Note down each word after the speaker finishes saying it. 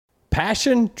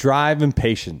Passion, drive, and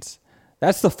patience.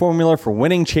 That's the formula for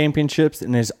winning championships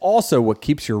and is also what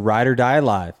keeps your ride or die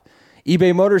alive.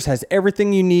 eBay Motors has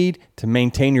everything you need to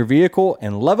maintain your vehicle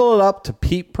and level it up to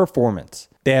peak performance.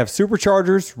 They have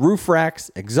superchargers, roof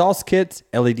racks, exhaust kits,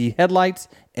 LED headlights,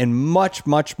 and much,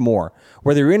 much more.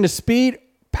 Whether you're into speed,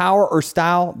 power, or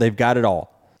style, they've got it all.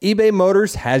 eBay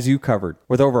Motors has you covered.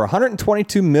 With over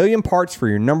 122 million parts for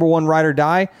your number one ride or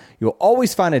die, you'll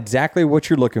always find exactly what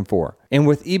you're looking for. And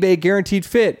with eBay Guaranteed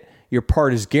Fit, your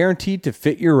part is guaranteed to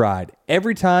fit your ride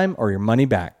every time or your money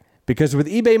back. Because with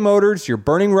eBay Motors, you're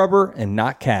burning rubber and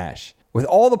not cash. With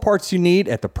all the parts you need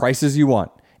at the prices you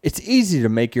want, it's easy to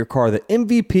make your car the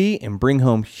MVP and bring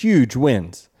home huge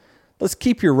wins. Let's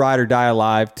keep your ride or die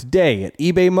alive today at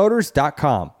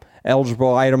ebaymotors.com.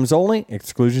 Eligible items only.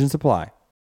 Exclusions apply.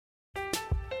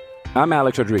 I'm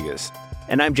Alex Rodriguez.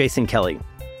 And I'm Jason Kelly.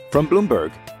 From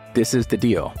Bloomberg, this is The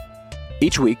Deal.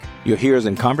 Each week, you'll hear us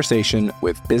in conversation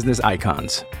with business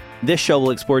icons. This show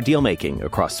will explore deal-making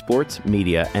across sports,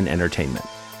 media, and entertainment.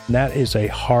 That is a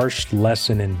harsh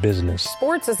lesson in business.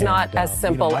 Sports is not as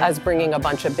simple as bringing a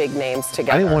bunch of big names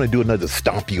together. I didn't want to do another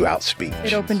stomp you out speech.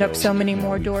 It opened up so many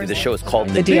more doors. The show is called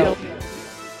The Deal.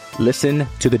 Listen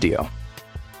to The Deal.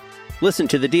 Listen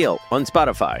to The Deal on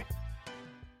Spotify.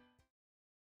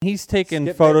 He's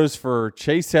taking photos for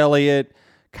Chase Elliott,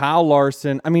 Kyle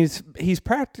Larson. I mean, he's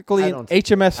practically an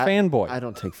HMS fanboy. I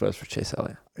don't take photos for Chase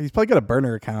Elliott. He's probably got a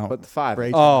burner account. But the 5.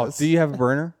 Oh, do you have a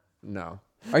burner? No.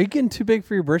 Are you getting too big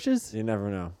for your britches? You never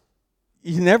know.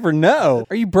 You never know.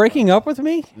 Are you breaking up with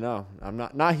me? No, I'm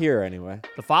not. Not here anyway.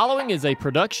 The following is a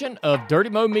production of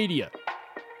Dirty Mo Media.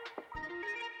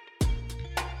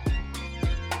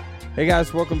 Hey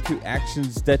guys, welcome to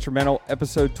Actions Detrimental,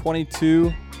 episode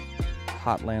 22,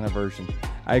 Hotlanta version.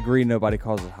 I agree, nobody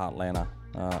calls it Hotlanta.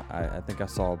 I think I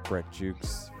saw Brett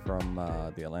Jukes from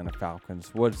the Atlanta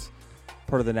Falcons was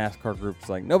part of the NASCAR group. It's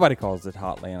like, nobody calls it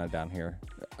Hotlanta down here.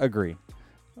 Agree.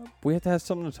 We have to have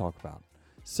something to talk about.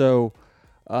 So,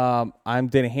 I'm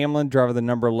Danny Hamlin, driver of the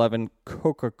number 11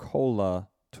 Coca-Cola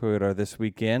Toyota this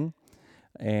weekend,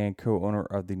 and co-owner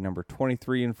of the number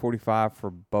 23 and 45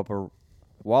 for Bubba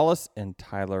Wallace and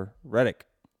Tyler Reddick.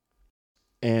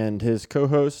 And his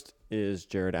co-host is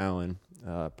Jared Allen,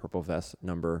 Purple Vest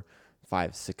number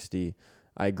 560.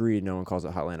 I agree, no one calls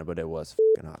it Hotlanta, but it was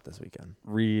fucking hot this weekend.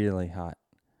 Really hot.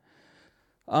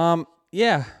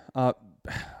 Yeah.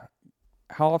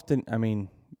 How often? I mean,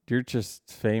 you're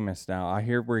just famous now. I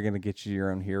hear we're gonna get you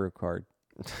your own hero card.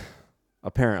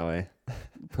 Apparently,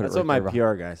 that's what my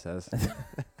PR guy says.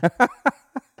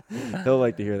 He'll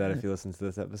like to hear that if he listens to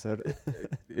this episode.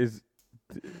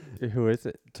 Who is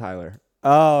it? Tyler.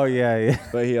 Oh yeah.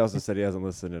 But he also said he hasn't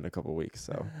listened in a couple weeks.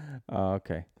 So.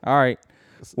 Okay. All right.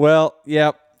 Well,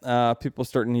 yep. People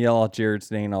starting to yell out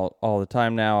Jared's name all the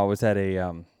time now. I was at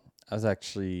what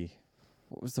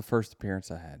was the first appearance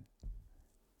I had?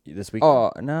 This week?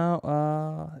 Oh,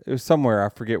 no. It was somewhere. I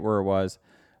forget where it was.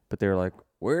 But they were like,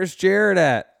 where's Jared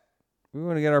at? We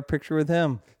want to get our picture with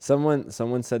him.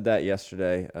 Someone said that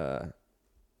yesterday.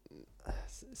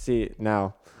 See,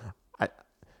 now,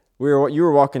 you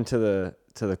were walking to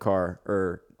the car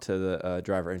or to the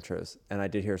driver intros, and I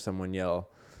did hear someone yell.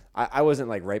 I wasn't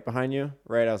like right behind you,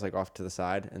 right? I was like off to the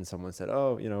side, and someone said,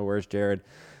 "Oh, where's Jared?"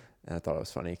 And I thought it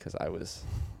was funny because I was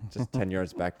just 10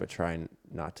 yards back, but trying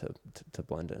not to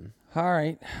blend in. All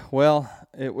right. Well,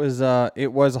 it was a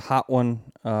hot one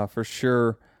for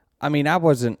sure. I mean, I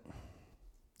don't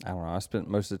know. I spent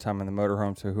most of the time in the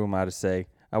motorhome, so who am I to say?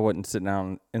 I wasn't sitting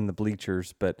down in the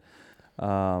bleachers, but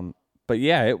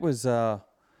yeah, it was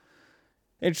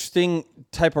interesting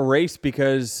type of race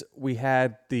because we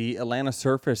had the Atlanta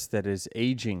surface that is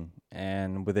aging,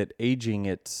 and with it aging,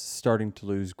 it's starting to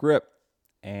lose grip.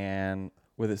 And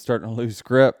with it starting to lose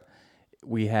grip,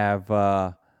 we have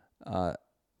the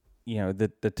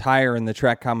tire and the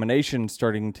track combination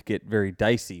starting to get very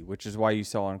dicey, which is why you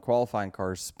saw on qualifying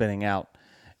cars spinning out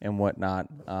and whatnot.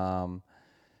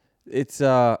 It's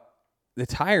the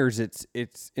tires.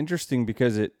 It's interesting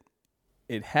because it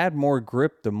had more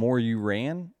grip the more you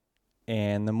ran,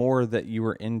 and the more that you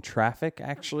were in traffic.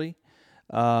 Actually,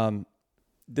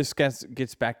 this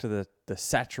gets back to the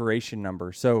saturation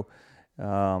number. So.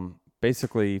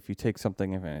 Basically, if you take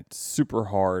something and it's super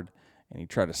hard and you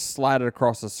try to slide it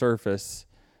across the surface,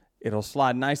 it'll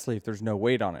slide nicely if there's no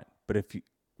weight on it. But if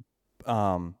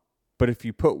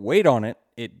you put weight on it,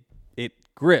 it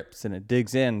grips and it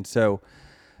digs in. So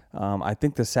I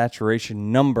think the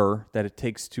saturation number that it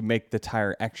takes to make the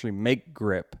tire actually make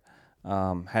grip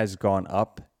has gone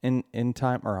up in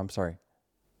time. Or I'm sorry.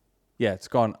 Yeah, it's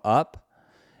gone up.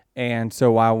 And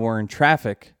so while we're in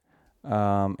traffic,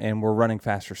 and we're running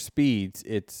faster speeds,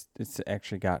 it's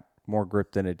actually got more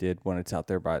grip than it did when it's out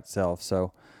there by itself.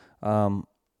 So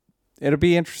it'll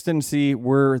be interesting to see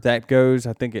where that goes.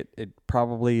 I think it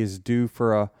probably is due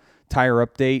for a tire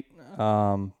update.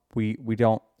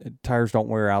 Tires don't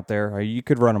wear out there. You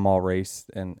could run them all race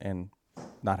and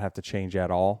not have to change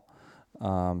at all.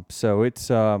 So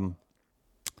it's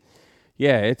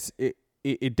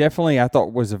it definitely, I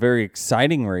thought, was a very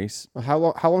exciting race. How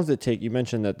long does it take? You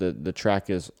mentioned that the track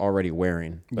is already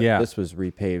wearing. But this was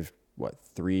repaved,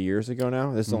 3 years ago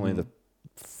now? This is only the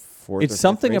fourth. It's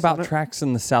something about tracks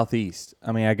in the Southeast.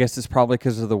 I mean, I guess it's probably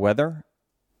because of the weather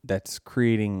that's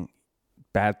creating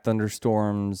bad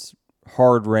thunderstorms,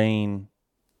 hard rain,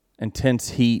 intense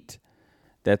heat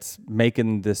that's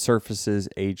making the surfaces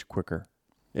age quicker.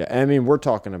 Yeah, I mean, we're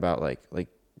talking about like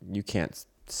you can't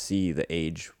see the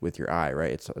age with your eye,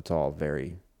 right? It's all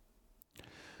very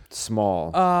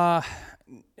small.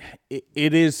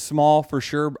 It is small for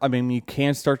sure. I mean, you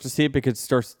can start to see it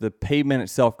because the pavement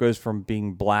itself goes from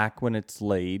being black when it's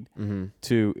laid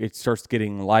to it starts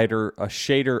getting a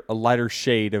lighter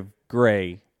shade of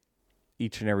gray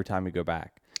each and every time you go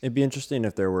back. It'd be interesting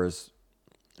if there was,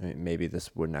 I mean, maybe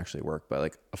this wouldn't actually work, but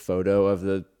like a photo of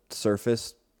the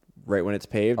surface right when it's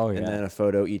paved, and then a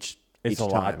photo each It's a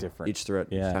time, lot different. each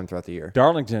time throughout the year.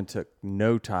 Darlington took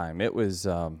no time. It was,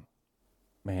 in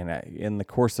the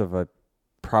course of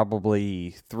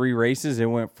probably 3 races, it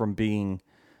went from being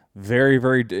very,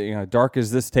 very dark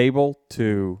as this table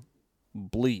to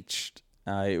bleached.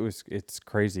 It's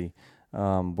crazy.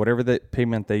 Whatever the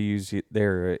pigment they use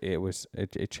there,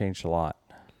 it changed a lot.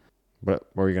 What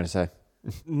were you gonna say?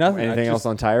 Nothing. Anything else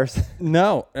on tires?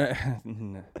 No,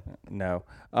 no.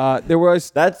 There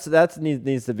was that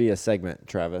needs to be a segment,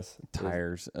 Travis.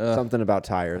 Tires. Something about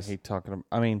tires. I hate talking.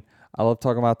 I love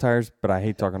talking about tires, but I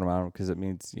hate talking about them because it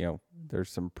means there's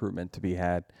some improvement to be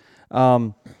had.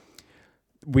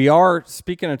 We are,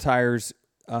 speaking of tires.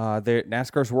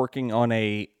 NASCAR's working on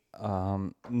a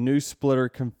new splitter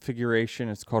configuration.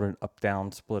 It's called an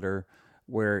up-down splitter,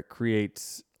 where it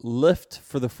creates lift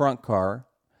for the front car.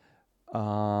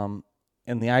 And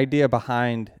the idea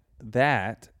behind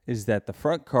that is that the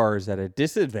front car is at a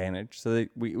disadvantage. So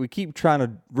we keep trying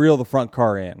to reel the front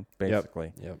car in,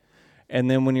 basically. Yep. And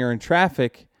then when you're in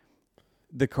traffic,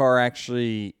 the car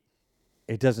actually,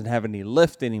 it doesn't have any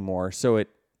lift anymore. So it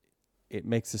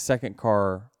makes the second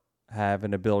car have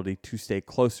an ability to stay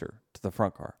closer to the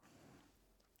front car.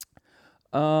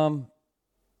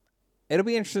 It'll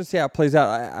be interesting to see how it plays out.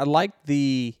 I like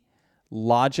the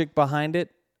logic behind it.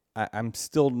 I'm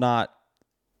still not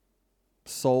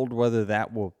sold whether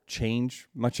that will change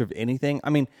much of anything. I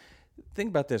mean, think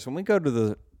about this. When we go to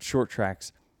the short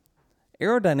tracks,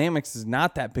 aerodynamics is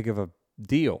not that big of a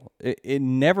deal. It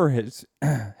never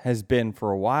has been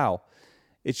for a while.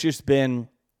 It's just been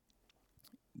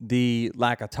the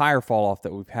lack of tire fall off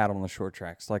that we've had on the short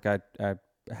tracks. Like I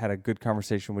had a good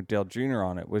conversation with Dale Jr.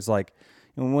 on it. It was like,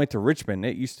 when we went to Richmond,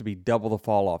 it used to be double the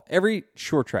fall off. Every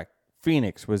short track,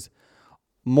 Phoenix, was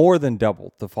more than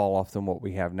double the fall off than what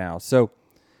we have now. So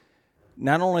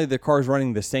not only are the cars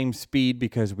running the same speed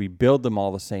because we build them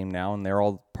all the same now and they're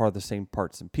all part of the same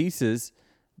parts and pieces,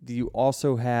 you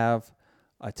also have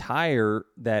a tire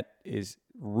that is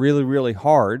really, really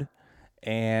hard,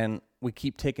 and we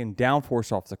keep taking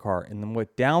downforce off the car. And then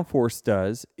what downforce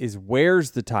does is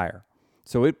wears the tire.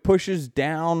 So it pushes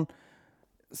down.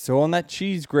 So on that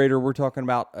cheese grater we're talking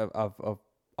about of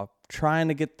trying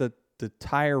to get the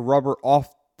tire rubber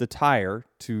off the tire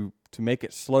to make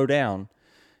it slow down.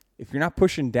 If you're not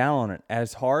pushing down on it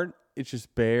as hard, it's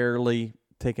just barely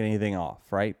taking anything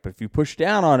off, right? But if you push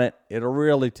down on it, it'll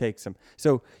really take some.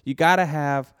 So you got to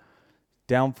have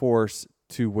downforce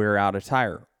to wear out a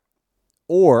tire,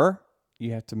 or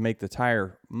you have to make the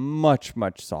tire much,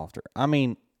 much softer. I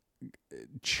mean,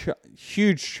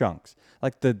 huge chunks.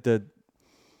 Like the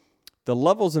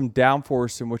levels of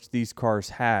downforce in which these cars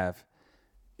have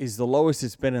is the lowest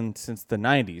it's been in since the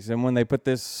 90s. And when they put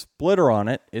this splitter on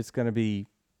it, it's going to be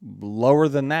lower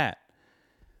than that.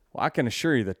 Well, I can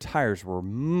assure you the tires were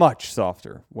much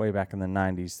softer way back in the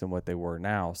 90s than what they were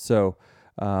now. So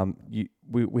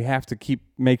we have to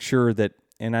make sure that,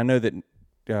 and I know that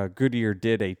Goodyear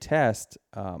did a test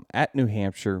at New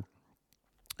Hampshire,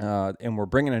 and we're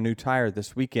bringing a new tire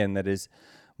this weekend that is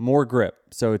more grip.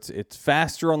 So it's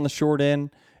faster on the short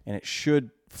end, and it should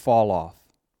fall off.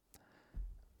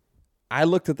 I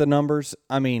looked at the numbers.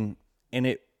 I mean,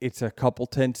 and it's a couple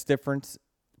tenths difference,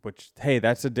 which, hey,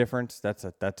 that's a difference. That's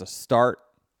a start,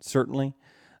 certainly.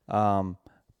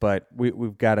 But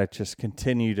we've got to just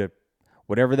continue to,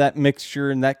 whatever that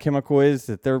mixture and that chemical is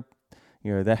that they're,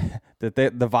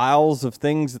 the vials of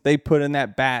things that they put in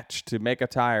that batch to make a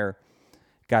tire,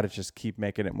 got to just keep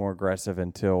making it more aggressive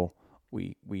until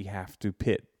we have to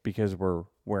pit because we're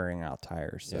wearing out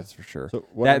tires. Yeah. That's for sure. So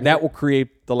that will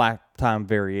create the lap time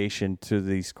variation to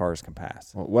these cars can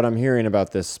pass. Well, what I'm hearing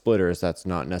about this splitter is that's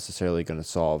not necessarily going to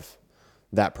solve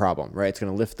that problem, right? It's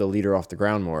going to lift the leader off the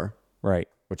ground more, right?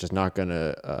 Which is not going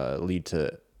to lead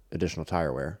to additional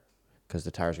tire wear because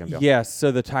the tires are going to be off. Yes,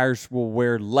 so the tires will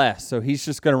wear less. So he's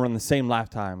just going to run the same lap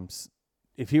times.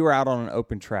 If he were out on an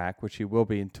open track, which he will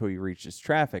be until he reaches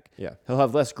traffic. Yeah, he'll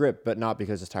have less grip, but not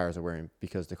because his tires are wearing,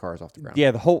 because the car is off the ground.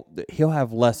 Yeah, he'll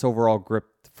have less overall grip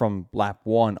from lap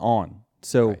 1 on.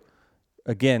 So,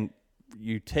 again,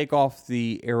 you take off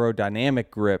the aerodynamic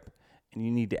grip, and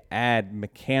you need to add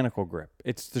mechanical grip.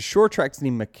 It's the short tracks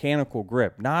need mechanical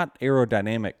grip, not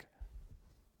aerodynamic.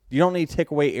 You don't need to take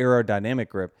away aerodynamic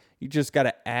grip. You just got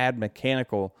to add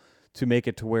mechanical to make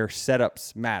it to where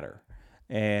setups matter.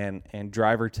 And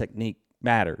driver technique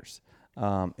matters.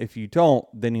 If you don't,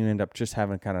 then you end up just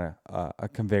having kind of a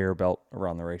conveyor belt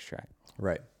around the racetrack.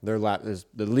 Right. The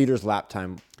leader's lap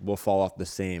time will fall off the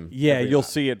same. Yeah, you'll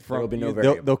see it from.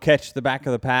 They'll catch the back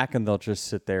of the pack and they'll just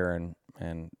sit there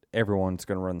and everyone's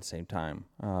going to run the same time.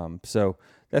 So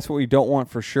that's what we don't want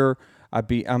for sure.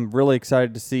 I'm really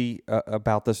excited to see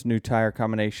about this new tire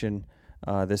combination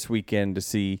this weekend to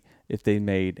see if they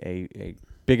made a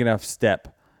big enough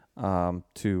step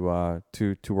to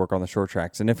work on the short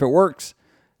tracks. And if it works,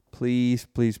 please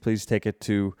take it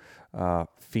to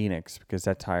Phoenix because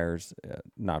that tire's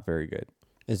not very good.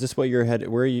 Is this what you're headed?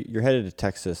 You're headed to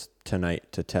Texas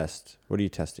tonight to test? What are you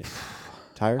testing?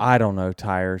 Tires? I don't know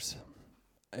tires.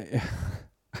 I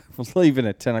was leaving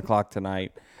at 10 o'clock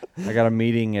tonight. I got a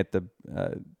meeting at the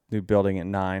new building at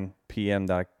 9 p.m.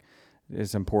 that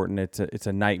is important. It's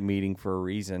a night meeting for a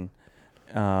reason.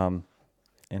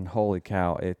 And holy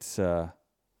cow, it's, going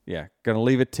to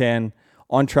leave at 10,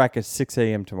 on track at 6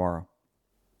 a.m. tomorrow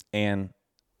and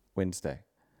Wednesday.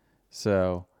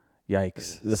 So,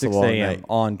 yikes. This 6 a.m.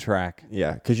 on track.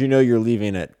 Yeah, because you're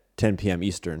leaving at 10 p.m.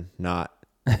 Eastern, not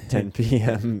 10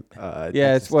 p.m.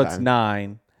 Yeah, it's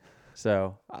 9.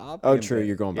 So, true,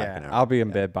 you're going back an hour. I'll be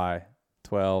in bed by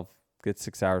 12, get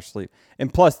 6 hours sleep.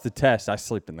 And plus the test, I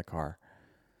sleep in the car.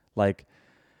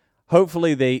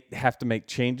 Hopefully they have to make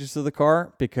changes to the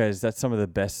car because that's some of the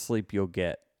best sleep you'll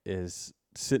get is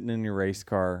sitting in your race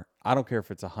car. I don't care if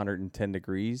it's 110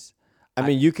 degrees. I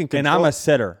mean, you can control. And I'm a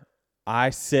sitter. I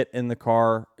sit in the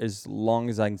car as long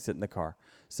as I can sit in the car.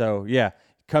 So, yeah,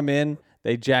 come in,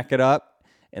 they jack it up,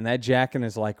 and that jacking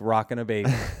is like rocking a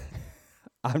baby.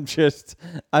 I'm just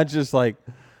like,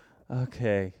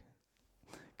 okay,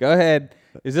 go ahead.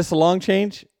 Is this a long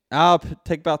change? I'll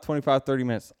take about 25, 30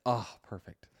 minutes. Oh,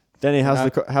 perfect. Denny,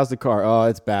 how's the car? Oh,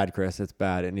 it's bad, Chris. It's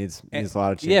bad. It needs a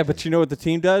lot of change. Yeah, but you know what the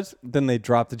team does? Then they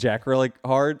drop the jack really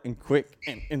hard and quick,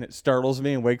 and it startles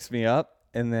me and wakes me up.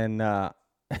 And then I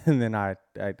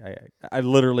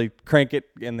literally crank it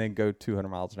and then go 200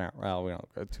 miles an hour. Well, we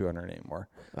don't go 200 anymore.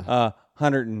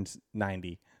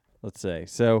 190, let's say.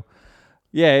 So,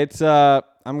 yeah, it's I'm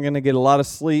gonna get a lot of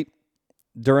sleep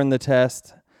during the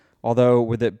test. Although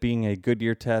with it being a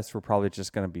Goodyear test, we're probably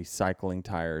just going to be cycling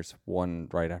tires one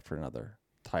right after another.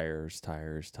 Tires.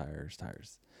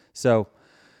 So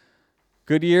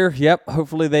Goodyear, yep.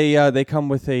 Hopefully they come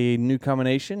with a new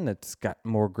combination that's got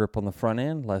more grip on the front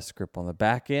end, less grip on the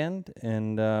back end,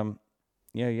 and we're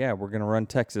going to run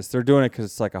Texas. They're doing it because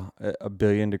it's like a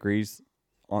billion degrees.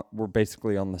 We're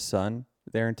basically on the sun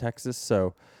there in Texas.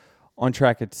 So on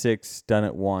track at 6, done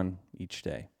at 1 each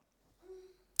day.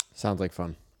 Sounds like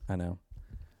fun. I know.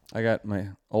 I got my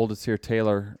oldest here,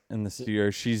 Taylor, in the studio.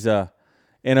 She's in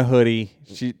a hoodie.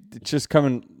 She just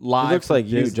coming live. She looks like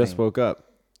Disney. You just woke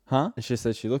up. Huh? She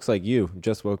said she looks like you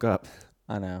just woke up.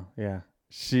 I know. Yeah.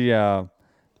 She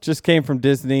just came from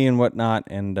Disney and whatnot,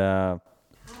 and I got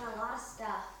a lot of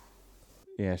stuff.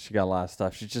 Yeah, she got a lot of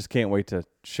stuff. She just can't wait to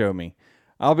show me.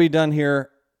 I'll be done here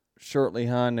shortly,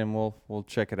 hon, and we'll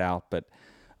check it out. But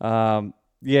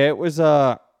it was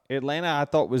Atlanta. I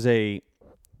thought was a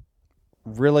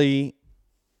really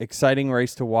exciting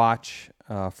race to watch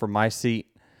from my seat.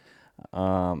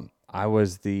 I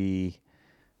was the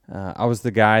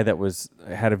guy that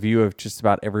had a view of just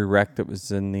about every wreck that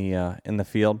was in the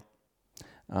field.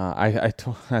 I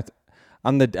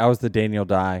was the Daniel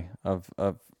Dye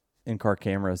of in-car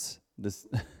cameras this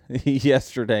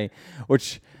yesterday,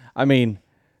 which I mean,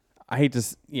 I hate to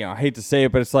say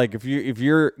it, but it's like if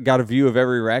you're got a view of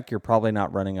every wreck, you're probably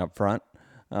not running up front.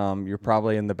 You're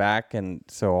probably in the back, and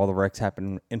so all the wrecks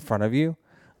happen in front of you.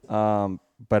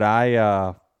 But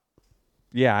I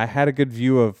had a good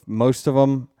view of most of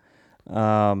them.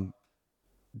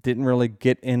 Didn't really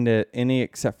get into any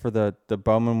except for the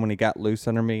Bowman when he got loose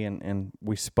under me and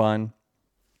we spun.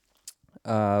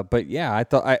 But yeah, I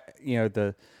thought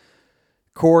the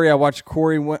Corey. I watched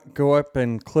Corey go up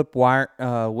and clip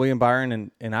William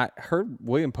Byron, and I heard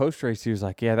William post race. He was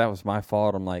like, "Yeah, that was my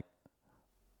fault." I'm like,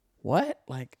 "What?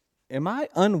 Like, am I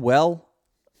unwell?"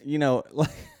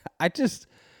 Like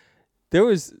there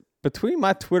was between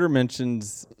my Twitter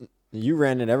mentions. You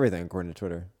ran into everything according to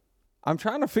Twitter. I'm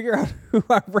trying to figure out who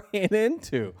I ran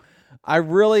into. I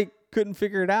really couldn't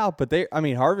figure it out. But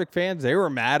Harvick fans, they were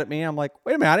mad at me. I'm like,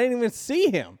 wait a minute, I didn't even see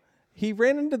him. He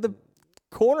ran into the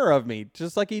corner of me,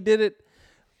 just like he did at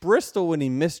Bristol when he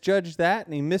misjudged that,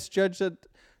 and he misjudged that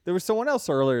there was someone else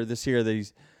earlier this year that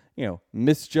he's,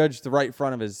 misjudged the right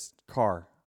front of his car.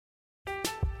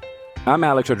 I'm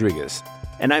Alex Rodriguez.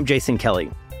 And I'm Jason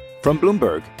Kelly. From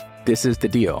Bloomberg, this is The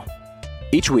Deal.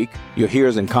 Each week, you'll hear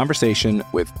us in conversation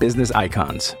with business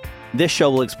icons. This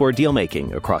show will explore deal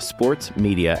making across sports,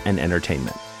 media, and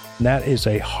entertainment. That is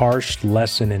a harsh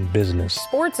lesson in business.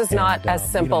 Sports is not as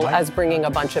simple as bringing a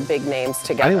bunch of big names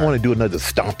together. I didn't want to do another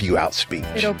stomp you out speech.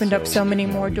 It opened up so many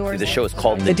more doors. The show is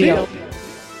called The Deal.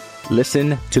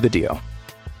 Listen to The Deal.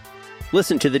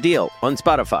 Listen to The Deal on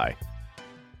Spotify.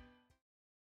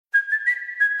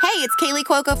 Hey, it's Kaylee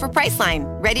Cuoco for Priceline.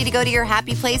 Ready to go to your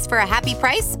happy place for a happy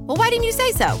price? Well, why didn't you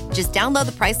say so? Just download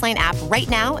the Priceline app right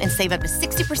now and save up to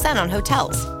 60% on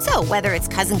hotels. So whether it's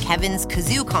Cousin Kevin's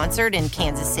Kazoo Concert in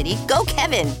Kansas City, go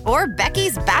Kevin, or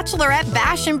Becky's Bachelorette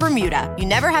Bash in Bermuda, you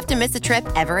never have to miss a trip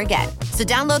ever again. So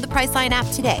download the Priceline app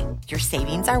today. Your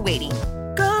savings are waiting.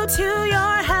 Go to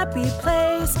your happy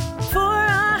place for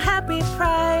a happy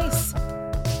price.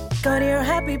 Go to your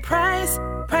happy price,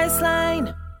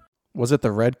 Priceline. Was it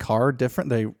the red car different?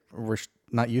 They were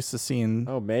not used to seeing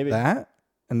maybe that,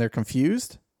 and they're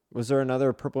confused? Was there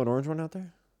another purple and orange one out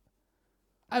there?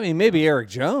 I mean, maybe Eric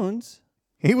Jones.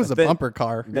 He was a bumper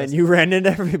car. Then you ran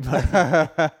into everybody.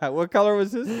 What color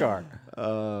was his car?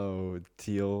 Oh,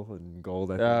 teal and gold,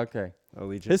 I think. Okay.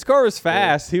 Allegiant. His car was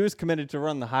fast. He was committed to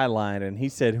run the high line, and he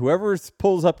said, whoever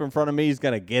pulls up in front of me is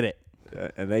going to get it.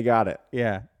 And they got it.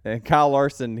 Yeah. And Kyle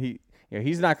Larson,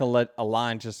 he's not going to let a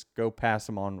line just go past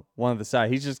him on one of the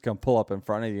side. He's just going to pull up in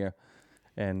front of you.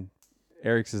 And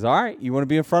Eric says, all right, you want to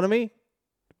be in front of me?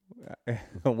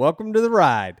 Welcome to the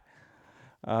ride.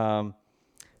 No,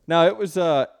 it was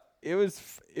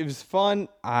fun.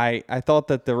 I thought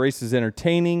that the race was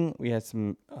entertaining. We had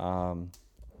some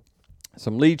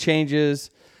lead changes.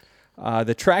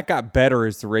 The track got better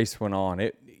as the race went on.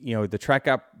 The track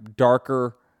got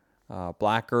darker,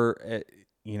 blacker.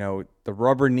 The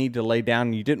rubber needed to lay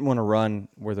down. You didn't want to run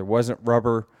where there wasn't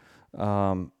rubber.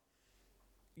 I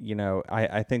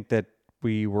think that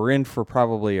we were in for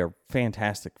probably a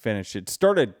fantastic finish. It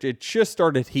just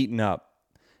started heating up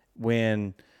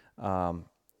when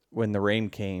the rain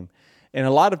came. And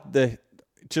a lot of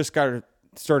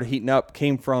started heating up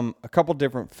came from a couple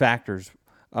different factors.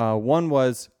 One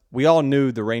was we all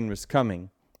knew the rain was coming.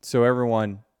 So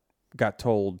everyone got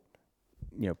told,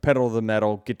 pedal to the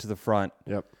metal, get to the front.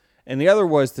 Yep. And the other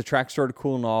was the track started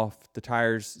cooling off. The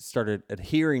tires started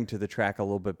adhering to the track a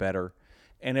little bit better,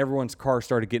 and everyone's car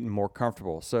started getting more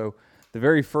comfortable. So the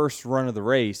very first run of the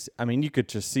race, you could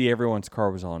just see everyone's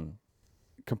car was on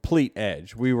complete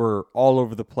edge. We were all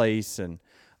over the place, and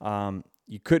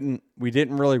we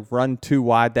didn't really run too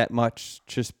wide that much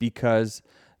just because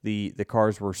the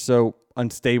cars were so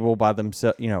unstable by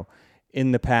themselves,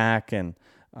 in the pack. And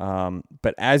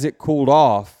but as it cooled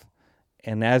off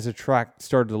and as the track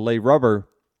started to lay rubber,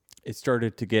 it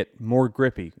started to get more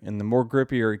grippy. And the more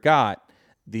grippier it got,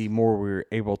 the more we were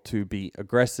able to be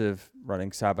aggressive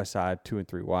running side by side, 2 and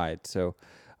 3 wide. So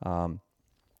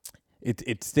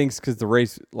it stinks because the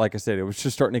race, like I said, it was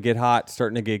just starting to get hot,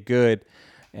 starting to get good.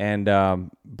 And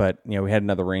but we had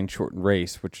another rain shortened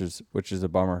race, which is a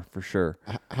bummer for sure.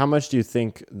 How much do you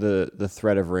think the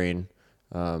threat of rain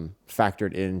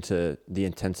factored into the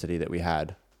intensity that we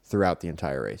had throughout the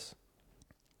entire race?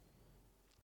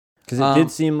 Because it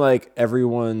did seem like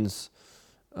everyone's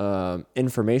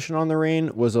information on the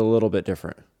rain was a little bit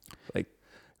different.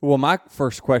 Well, my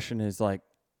first question is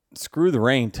screw the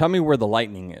rain. Tell me where the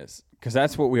lightning is, because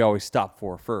that's what we always stop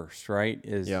for first, right?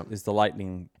 Is the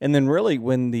lightning, and then really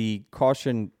when the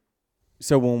caution.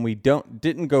 So when we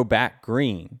didn't go back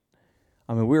green,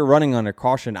 we were running under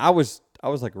caution. I was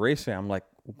like a race fan. I'm like,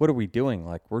 what are we doing?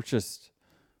 We're just,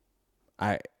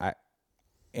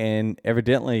 and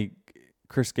evidently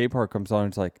Chris Gabehart comes on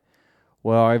and is like,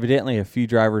 well, evidently a few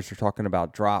drivers are talking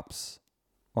about drops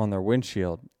on their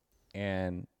windshield.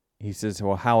 And he says,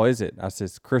 well, how is it? I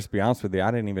says, Chris, be honest with you, I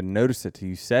didn't even notice it till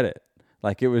you said it.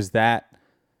 Like, it was that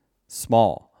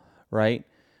small, right?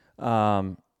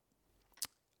 I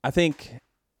think,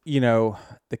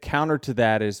 the counter to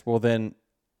that is, well, then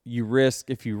you risk,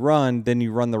 if you run, then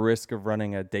you run the risk of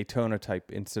running a Daytona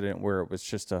type incident where it was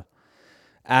just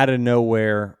out of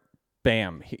nowhere,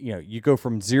 bam, you go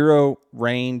from zero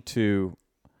rain to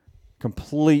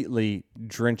completely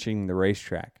drenching the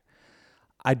racetrack.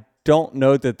 I don't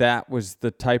know that was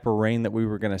the type of rain that we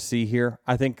were going to see here.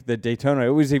 I think the Daytona,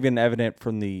 it was even evident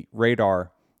from the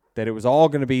radar that it was all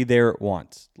going to be there at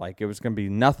once. Like, it was going to be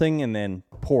nothing and then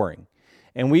pouring.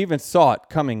 And we even saw it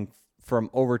coming from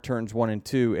over turns 1 and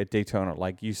 2 at Daytona.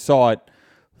 Like, you saw it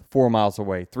 4 miles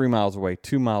away, 3 miles away,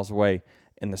 2 miles away,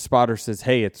 and the spotter says,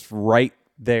 hey, it's right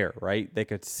there, right? They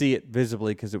could see it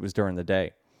visibly because it was during the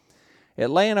day.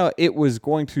 Atlanta, it was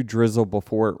going to drizzle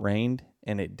before it rained,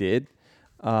 and it did.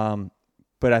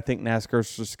 But I think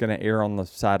NASCAR's just going to err on the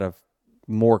side of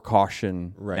more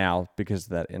caution now because of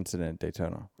that incident at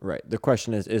Daytona. Right. The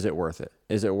question is it worth it?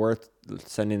 Is it worth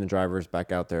sending the drivers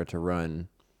back out there to run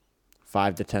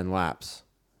 5 to 10 laps,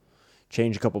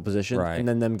 change a couple positions, and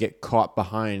then them get caught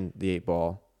behind the 8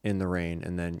 ball in the rain,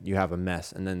 and then you have a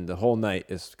mess, and then the whole night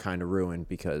is kind of ruined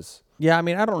because... Yeah, I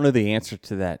mean, I don't know the answer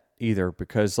to that either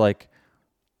because,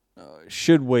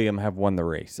 should William have won the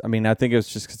race? I mean, I think it was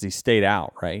just because he stayed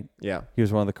out, right? Yeah. He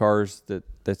was one of the cars that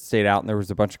stayed out, and there was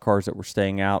a bunch of cars that were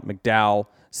staying out. McDowell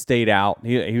stayed out.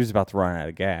 He was about to run out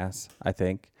of gas, I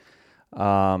think.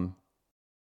 I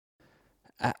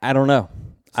don't know.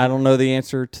 I don't know the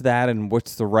answer to that and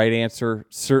what's the right answer.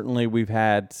 Certainly, we've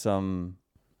had some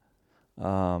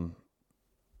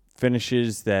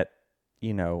finishes that,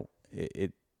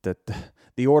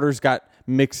 the orders got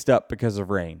mixed up because of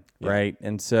rain, right?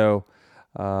 And so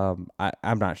I'm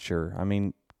not sure. I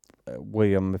mean,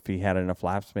 William, if he had enough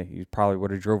laps, maybe he probably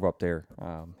would have drove up there.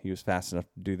 He was fast enough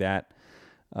to do that.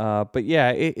 But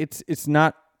yeah, it's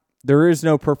not. There is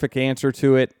no perfect answer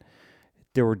to it.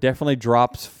 There were definitely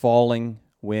drops falling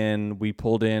when we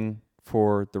pulled in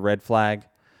for the red flag.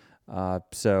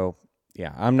 So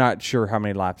yeah, I'm not sure how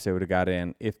many laps they would have got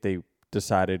in if they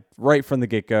decided right from the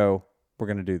get-go, we're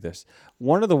going to do this.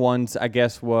 One of the ones, I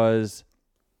guess, was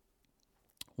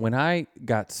when I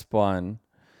got spun,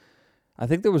 I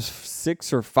think there was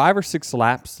 5 or 6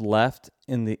 laps left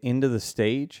in the end of the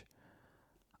stage.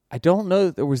 I don't know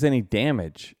that there was any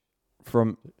damage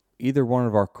from either one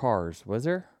of our cars, was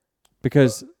there?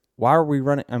 Because why are we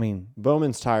running? I mean,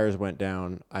 Bowman's tires went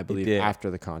down, I believe,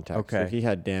 after the contact. Okay. So he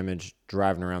had damage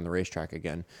driving around the racetrack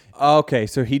again. Okay,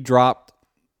 so he dropped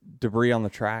debris on the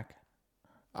track?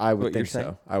 I would think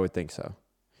so. I would think so.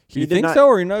 You think so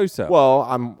or you know so? Well,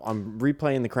 I'm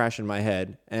replaying the crash in my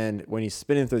head, and when he's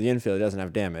spinning through the infield, he doesn't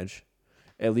have damage.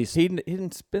 At least he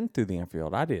didn't spin through the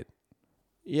infield. I did.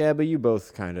 Yeah, but you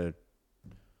both kind of...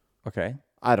 Okay.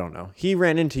 I don't know. He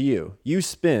ran into you. You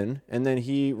spin, and then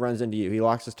he runs into you. He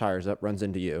locks his tires up, runs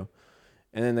into you,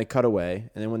 and then they cut away.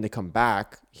 And then when they come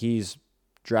back, he's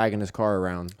dragging his car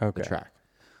around the track.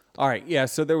 All right. Yeah,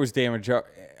 so there was damage.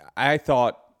 I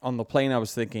thought on the plane, I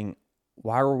was thinking,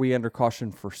 why were we under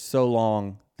caution for so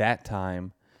long that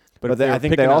time? But I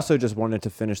think they also just wanted to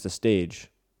finish the stage.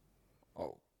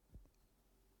 Oh.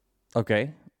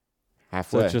 Okay.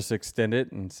 Halfway. So let's just extend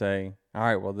it and say, all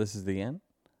right, well, this is the end.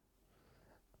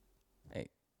 Hey.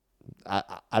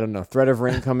 I don't know. Threat of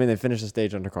rain coming, they finish the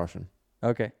stage under caution.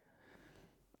 Okay.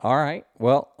 All right.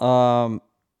 Well,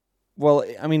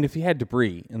 I mean, if he had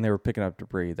debris and they were picking up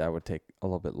debris, that would take a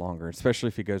little bit longer, especially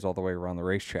if he goes all the way around the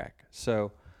racetrack.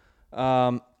 So,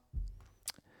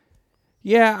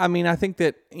 yeah, I mean, I think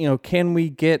that, can we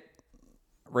get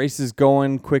races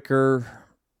going quicker?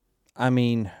 I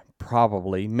mean,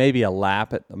 probably. Maybe a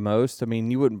lap at the most. I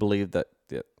mean, you wouldn't believe that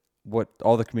what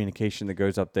all the communication that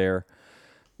goes up there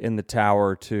in the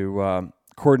tower to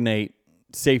coordinate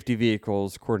safety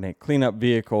vehicles, coordinate cleanup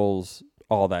vehicles,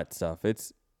 all that stuff.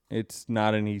 It's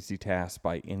not an easy task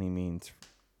by any means.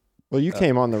 Well, you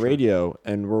came on the radio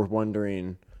and were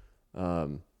wondering,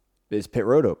 is pit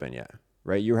road open yet?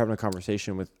 Right? You were having a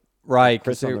conversation with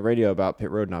Chris on the radio about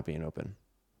pit road not being open.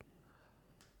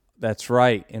 That's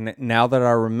right. And now that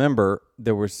I remember,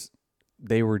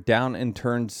 they were down in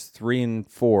turns 3 and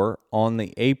 4 on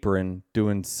the apron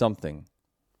doing something.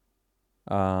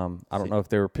 I don't know if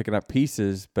they were picking up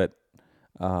pieces, but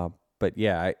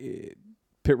yeah,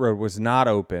 pit road was not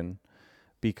open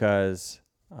because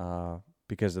of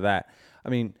that. I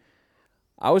mean,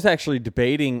 I was actually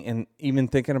debating and even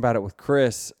thinking about it with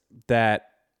Chris that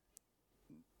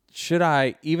should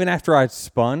I, even after I'd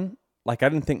spun, I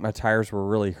didn't think my tires were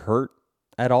really hurt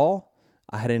at all.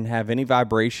 I didn't have any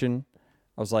vibration.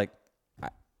 I was like,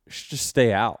 just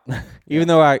stay out. even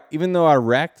though I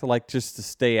wrecked, like just to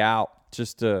stay out,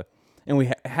 and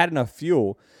we had enough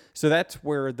fuel. So that's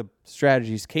where the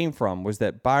strategies came from, was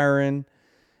that Byron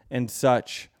and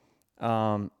such,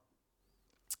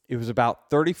 it was about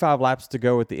 35 laps to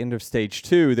go at the end of stage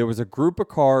 2. There was a group of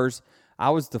cars. I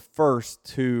was the first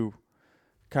to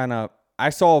I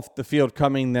saw the field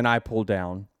coming, then I pulled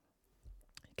down.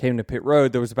 Came to pit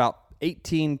road. There was about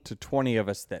 18 to 20 of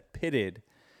us that pitted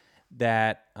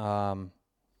that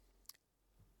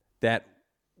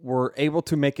were able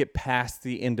to make it past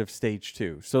the end of stage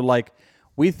 2. So like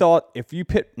we thought if you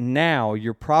pit now,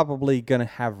 you're probably going to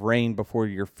have rain before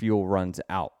your fuel runs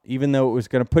out, even though it was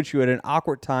going to put you at an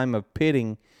awkward time of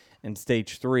pitting in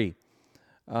stage 3.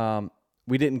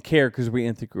 We didn't care because we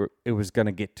didn't think it was going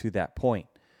to get to that point.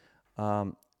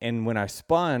 And when I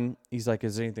spun, he's like,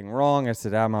 is anything wrong? I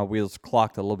said, my wheels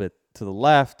clocked a little bit to the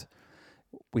left.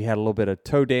 We had a little bit of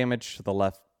toe damage to the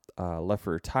left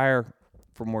rear tire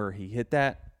from where he hit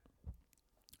that.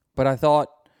 But I thought,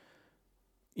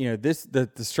 the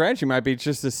strategy might be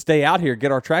just to stay out here,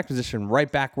 get our track position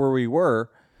right back where we were.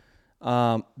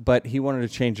 But he wanted to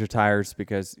change the tires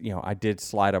because, I did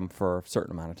slide them for a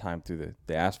certain amount of time through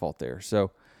the asphalt there.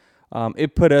 So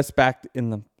it put us back in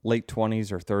the late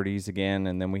 20s or 30s again,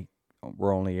 and then we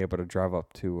were only able to drive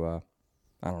up to,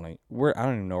 I don't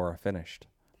even know where I finished.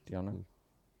 Do y'all know?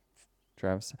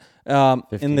 Travis?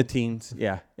 In the teens.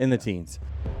 Yeah, in the teens.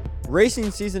 Racing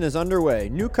season is underway.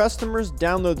 New customers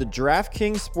download the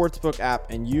DraftKings Sportsbook app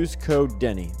and use code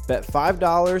DENNY. Bet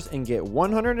 $5 and get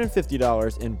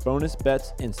 $150 in bonus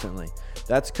bets instantly.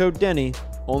 That's code DENNY,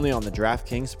 only on the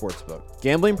DraftKings Sportsbook.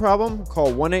 Gambling problem?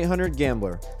 Call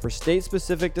 1-800-GAMBLER. For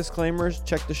state-specific disclaimers,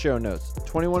 check the show notes.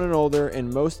 21 and older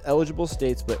in most eligible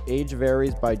states, but age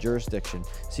varies by jurisdiction.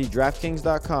 See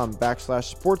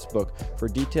DraftKings.com/sportsbook for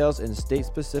details and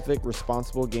state-specific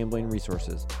responsible gambling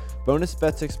resources. Bonus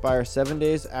bets expire 7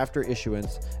 days after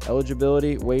issuance.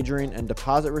 Eligibility, wagering, and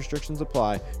deposit restrictions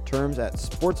apply. Terms at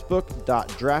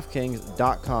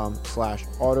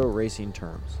sportsbook.draftkings.com/auto racing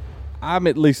terms. I'm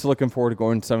at least looking forward to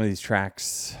going to some of these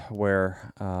tracks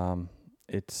where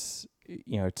it's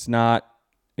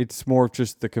more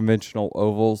just the conventional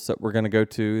ovals that we're going to go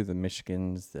to, the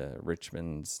Michigans, the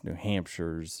Richmonds, New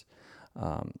Hampshires,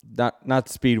 not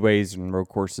speedways and road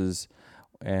courses,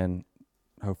 and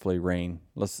hopefully rain.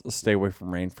 Let's stay away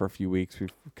from rain for a few weeks.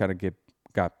 We've kind of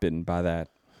got bitten by that.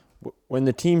 When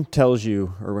the team tells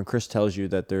you, or when Chris tells you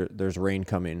that there's rain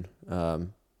coming,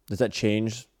 does that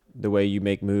change the way you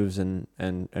make moves and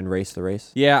race the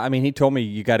race? Yeah, I mean, he told me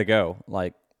you got to go.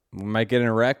 Like, we might get in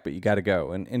a wreck, but you got to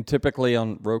go. And typically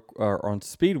on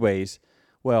speedways,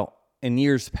 well, in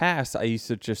years past, I used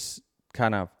to just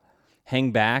kind of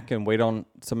hang back and wait on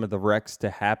some of the wrecks to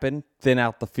happen, thin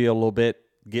out the field a little bit,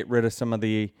 get rid of some of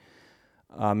the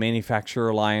manufacturer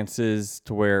alliances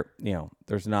to where,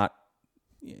 there's not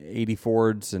 80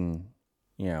 Fords and,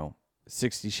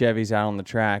 60 Chevys out on the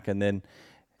track, and then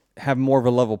have more of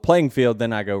a level playing field,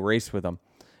 then I go race with them.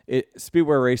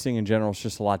 Speedway racing in general is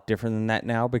just a lot different than that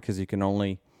now, because you can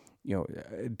only,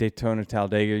 Daytona,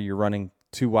 Talladega, you're running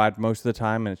too wide most of the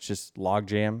time, and it's just log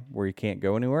jam where you can't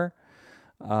go anywhere.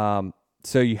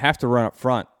 So you have to run up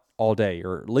front all day,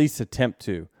 or at least attempt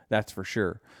to. That's for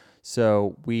sure.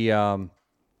 So we, when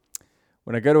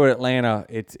I go to Atlanta,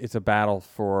 it's a battle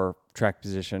for track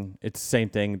position. It's the same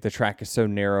thing. The track is so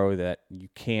narrow that you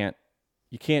can't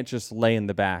just lay in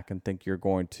the back and think you're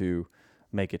going to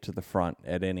make it to the front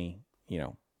at any,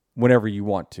 whenever you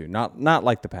want to. Not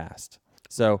like the past.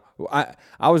 So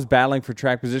I was battling for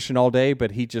track position all day,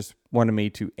 but he just wanted me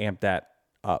to amp that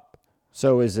up.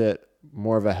 So is it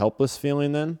more of a helpless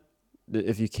feeling then?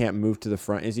 If you can't move to the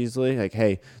front as easily, like,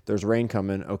 hey, there's rain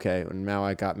coming. Okay, and now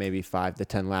I got maybe 5 to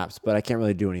 10 laps, but I can't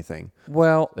really do anything.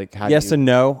 Well, yes and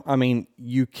no. I mean,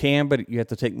 you can, but you have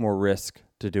to take more risk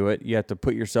to do it. You have to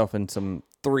put yourself in some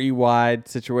 3-wide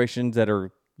situations that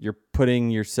you're putting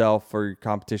yourself or your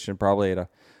competition probably at a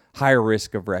higher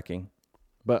risk of wrecking.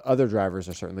 But other drivers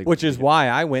are certainly, which is why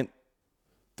I went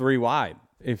 3 wide.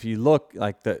 If you look,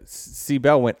 like the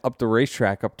C-Bell went up the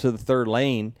racetrack up to the 3rd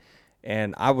lane.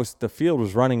 And the field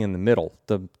was running in the middle,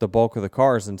 the bulk of the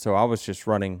cars, and so I was just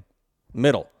running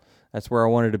middle. That's where I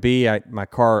wanted to be. My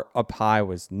car up high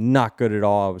was not good at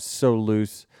all. I was so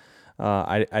loose.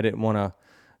 I didn't want to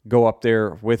go up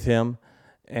there with him.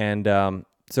 And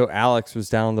so Alex was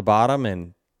down on the bottom,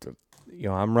 and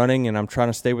I'm running, and I'm trying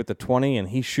to stay with the 20, and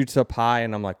he shoots up high,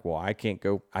 and I'm like, well, I can't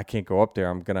go up there.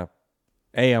 I'm gonna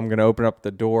open up the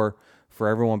door for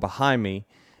everyone behind me.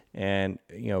 And,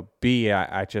 B,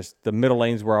 I just, the middle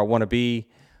lane's where I want to be.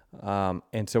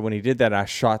 And so when he did that, I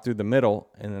shot through the middle,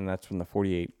 and then that's when the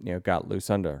 48, got loose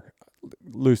under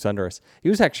us. He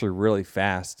was actually really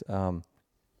fast,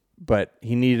 but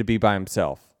he needed to be by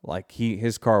himself. Like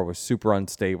his car was super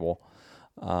unstable,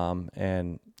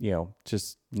 and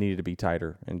just needed to be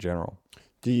tighter in general.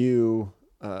 Do you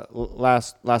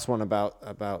last one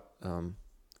about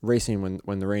racing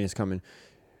when the rain is coming,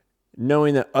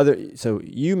 knowing that so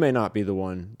you may not be the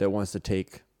one that wants to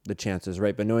take the chances,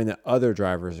 right? But knowing that other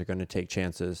drivers are going to take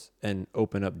chances and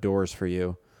open up doors for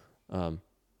you,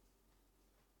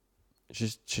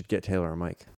 just should get Taylor a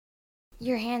mic.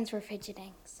 Your hands were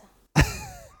fidgeting, so.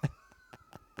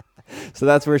 So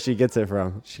that's where she gets it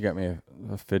from. She got me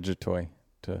a fidget toy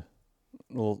to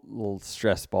little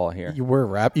stress ball here. You were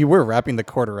wrapping the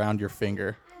cord around your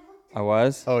finger. I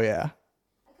was? Oh yeah.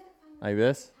 Like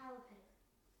this?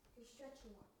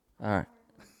 All right.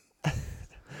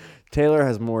 Taylor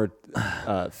has more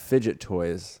fidget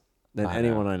toys than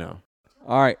anyone I know.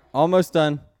 All right, almost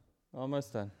done. What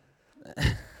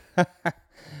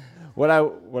I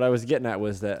was getting at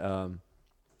was that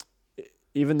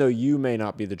even though you may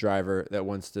not be the driver that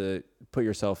wants to put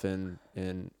yourself in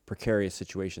precarious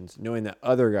situations, knowing that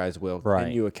other guys will,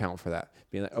 and you account for that,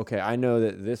 being like, okay, I know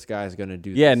that this guy's going to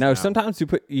do. Yeah, this no. now. Sometimes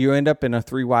you end up in a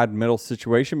 3-wide middle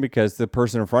situation because the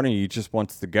person in front of you just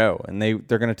wants to go, and they're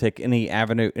going to take any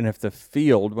avenue. And if the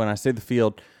field, when I say the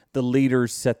field, the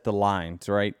leaders set the lines,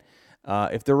 right?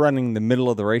 If they're running the middle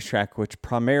of the racetrack, which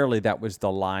primarily that was the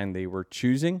line they were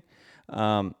choosing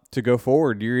to go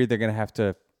forward, you're either going to have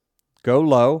to go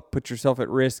low, put yourself at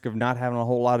risk of not having a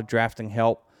whole lot of drafting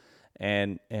help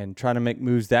and trying to make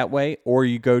moves that way, or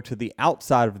you go to the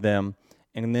outside of them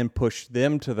and then push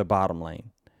them to the bottom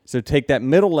lane. So take that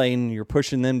middle lane, you're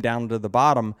pushing them down to the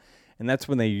bottom, and that's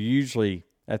when they usually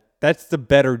that's the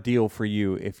better deal for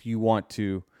you if you want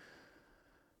to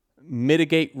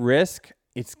mitigate risk.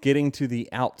 It's getting to the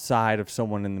outside of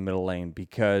someone in the middle lane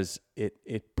because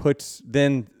it puts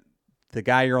then the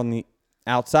guy you're on the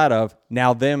outside of,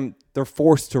 now they're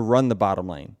forced to run the bottom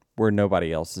lane where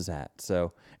nobody else is at.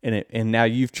 So and now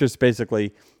you've just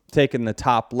basically taken the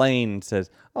top lane and says,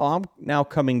 oh, I'm now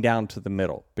coming down to the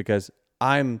middle because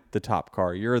I'm the top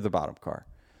car, you're the bottom car.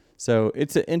 So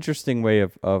it's an interesting way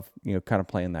of kind of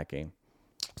playing that game.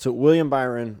 So William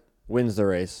Byron wins the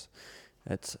race.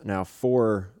 That's now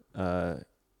 4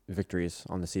 victories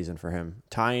on the season for him,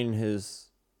 tying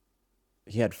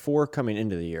he had 4 coming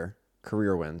into the year,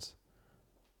 career wins.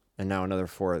 And now another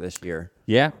 4 this year.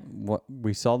 Yeah,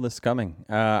 we saw this coming.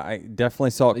 I definitely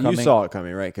saw it coming. You saw it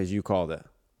coming, right? Because you called it.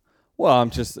 Well,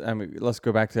 let's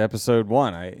go back to episode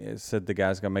 1. I said the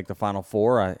guy's going to make the final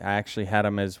 4. I actually had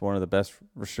him as one of the best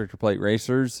restrictor plate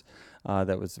racers.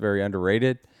 That was very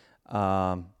underrated.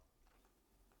 Yeah,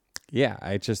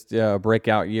 a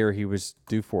breakout year. He was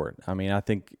due for it. I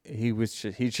think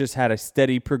he's just had a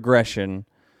steady progression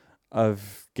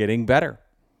of getting better.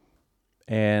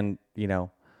 And,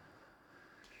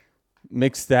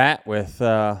 mix that with,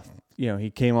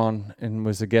 he came on and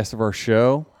was a guest of our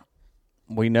show.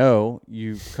 We know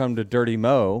you come to Dirty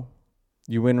Mo,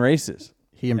 you win races.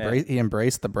 He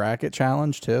embraced the bracket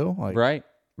challenge too. Right.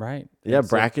 Yeah,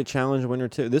 bracket challenge winner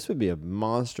too. This would be a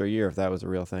monster year if that was a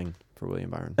real thing for William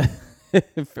Byron.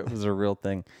 If it was a real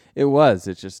thing. It was.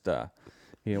 It's just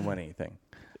he didn't win anything.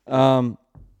 I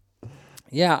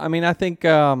think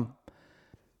the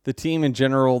team in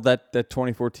general, that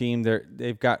 24 team,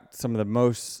 they've got some of the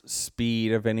most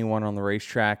speed of anyone on the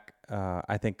racetrack.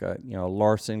 I think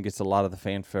Larson gets a lot of the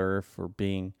fanfare for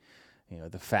being,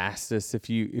 the fastest. If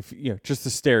just the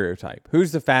stereotype,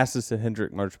 who's the fastest at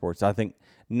Hendrick Motorsports? I think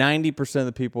 90% of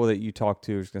the people that you talk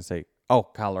to is going to say, "Oh,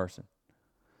 Kyle Larson,"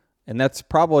 and that's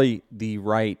probably the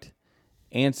right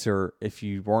answer if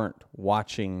you weren't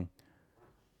watching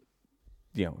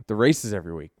the races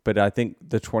every week. But I think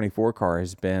the 24 car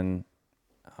has been,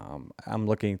 I'm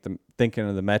looking at thinking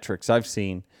of the metrics I've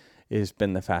seen, has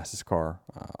been the fastest car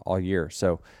all year.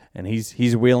 So, and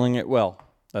he's wheeling it well,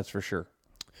 that's for sure.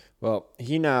 Well,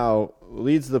 he now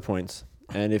leads the points,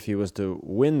 and if he was to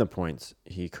win the points,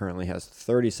 he currently has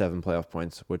 37 playoff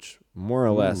points, which more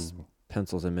or less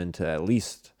pencils him into at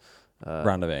least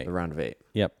round of 8. The round of 8.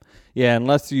 Yep. Yeah,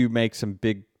 unless you make some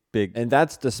big, and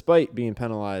that's despite being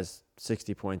penalized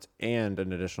 60 points and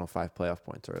an additional 5 playoff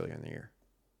points earlier in the year.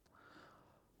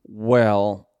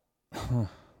 Well,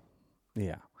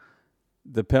 yeah.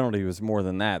 The penalty was more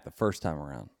than that the first time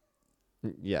around.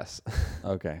 Yes.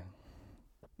 Okay.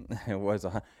 It was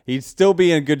he'd still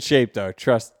be in good shape though.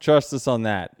 Trust us on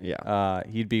that. Yeah.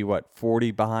 He'd be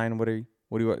 40 behind. What do you?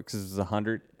 Because it was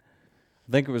 100.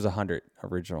 I think it was 100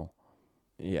 original.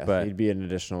 Yeah. But he'd be an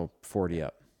additional 40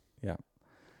 up. Yeah.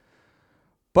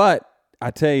 But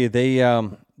I tell you,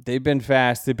 they've been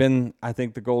fast. They've been, I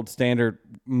think, the gold standard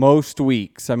most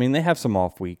weeks. I mean, they have some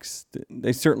off weeks.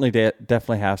 They certainly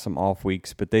definitely have some off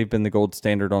weeks, but they've been the gold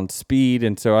standard on speed,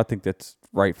 and so I think that's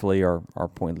rightfully our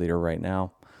point leader right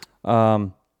now.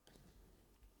 What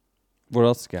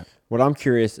else you got? What I'm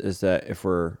curious is that if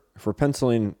we're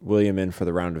penciling William in for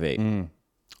the round of 8,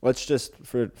 let's just,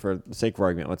 for the sake of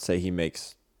argument, let's say he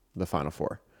makes the Final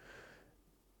Four.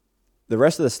 The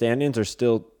rest of the standings are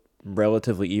still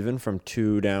relatively even from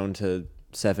 2 down to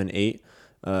 7, 8.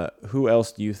 Who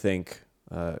else do you think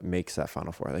makes that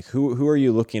Final Four? Like who are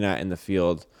you looking at in the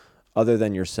field other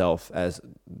than yourself as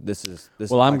this is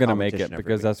Well, I'm going to make it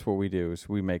because that's what we do is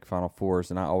we make Final Fours,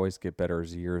 and I always get better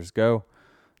as the years go.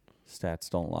 Stats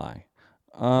don't lie.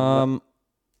 All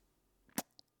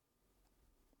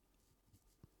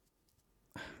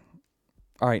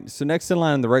right, so next in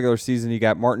line in the regular season, you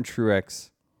got Martin Truex.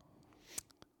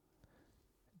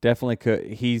 Definitely could.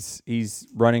 He's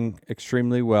running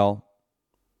extremely well.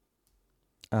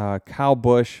 Kyle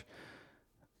Busch.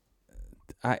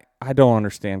 I don't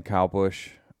understand Kyle Busch.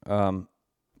 I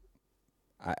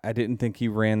didn't think he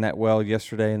ran that well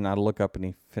yesterday, and I look up and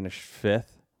he finished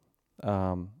 5th.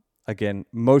 Again,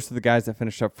 most of the guys that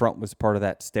finished up front was part of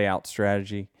that stay out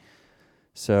strategy.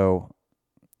 So,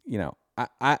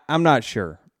 I'm not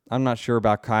sure. I'm not sure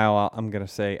about Kyle. I'm going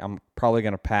to say I'm probably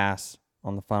going to pass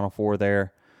on the Final Four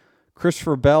there.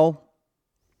 Christopher Bell,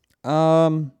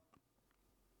 iffy.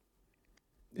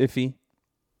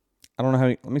 I don't know how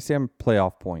many. Let me see how many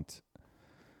playoff points.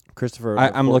 Christopher,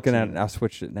 I'm looking at it. I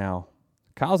switched it now.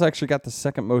 Kyle's actually got the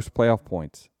second most playoff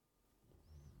points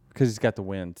because he's got the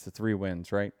wins, the 3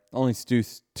 wins, right? Only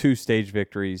 2 stage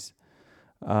victories.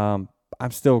 I'm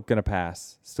still gonna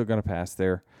pass. Still gonna pass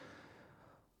there.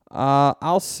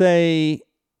 I'll say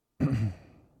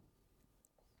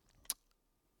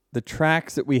the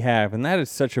tracks that we have, and that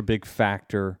is such a big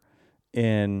factor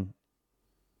in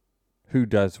who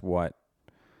does what.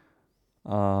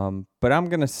 But I'm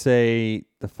going to say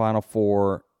the Final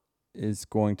Four is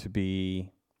going to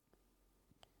be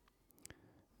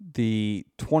the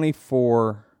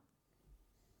 24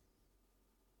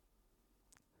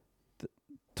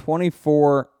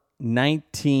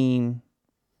 19.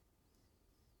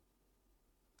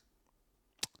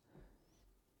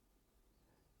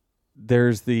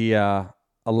 There's the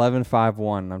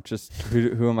 11-5-1. I'm just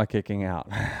who am I kicking out?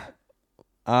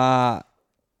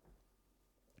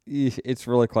 It's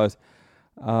really close.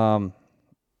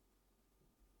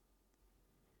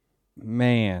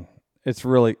 Man, it's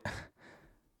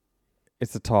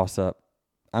a toss up.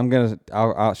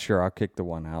 I'll kick the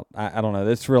one out. I don't know.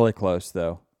 It's really close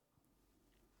though.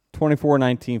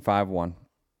 24-19, 5-1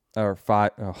 or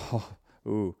 5.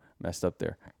 Messed up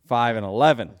there.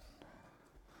 5-11.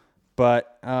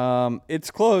 But it's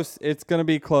close. It's going to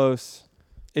be close.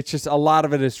 It's just a lot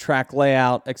of it is track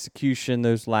layout, execution,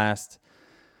 those last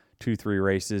 2-3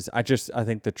 races. I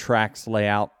think the tracks lay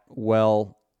out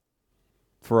well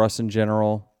for us in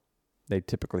general. They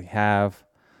typically have.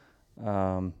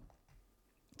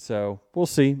 So we'll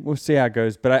see. We'll see how it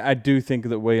goes. But I do think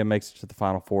that William makes it to the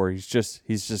Final Four. He's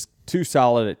just too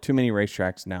solid at too many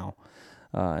racetracks now.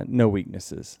 No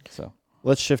weaknesses. So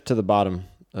let's shift to the bottom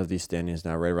of these standings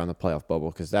now, right around the playoff bubble,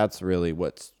 because that's really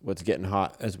what's getting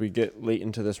hot as we get late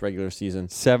into this regular season.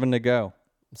 7 to go.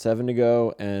 7 to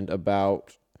go, and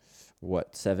about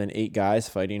 7-8 guys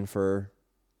fighting for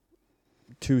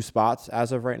 2 spots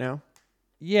as of right now.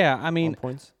 Yeah, I mean,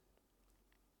 points.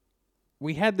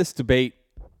 We had this debate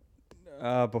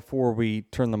before we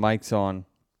turned the mics on,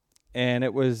 and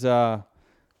it was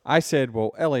I said,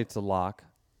 well, Elliott's a lock,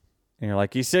 and you're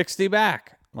like, he's 60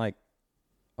 back. I'm like,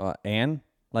 and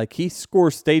like he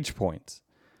scores stage points.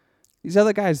 These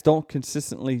other guys don't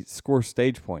consistently score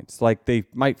stage points. Like they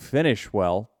might finish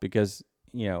well because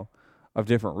of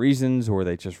different reasons, or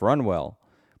they just run well,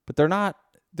 but they're not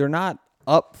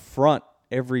up front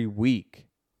every week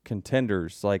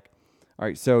contenders. Like, all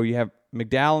right, so you have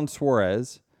McDowell and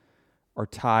Suarez are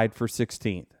tied for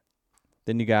 16th.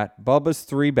 Then you got Bubba's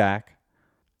 3 back,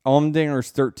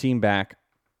 Allmendinger's 13 back.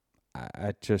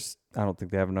 I don't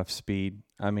think they have enough speed.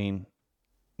 I mean,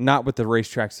 not with the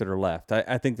racetracks that are left.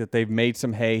 I think that they've made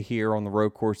some hay here on the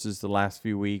road courses the last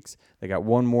few weeks. They got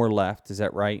one more left. Is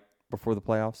that right? Before the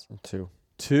playoffs?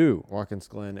 2. Watkins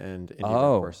Glen and Indian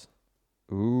course.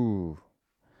 Ooh.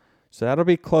 So that'll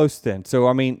be close then. So,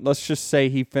 I mean, let's just say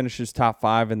he finishes top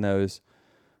 5 in those.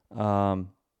 I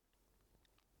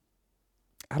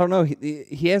don't know.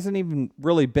 He hasn't even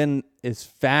really been as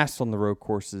fast on the road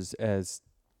courses as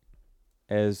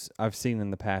I've seen in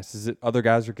the past. Is it other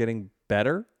guys are getting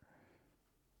better?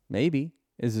 Maybe.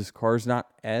 Is his car's not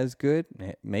as good?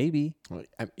 Maybe.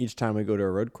 Each time we go to a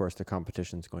road course, the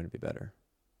competition's going to be better.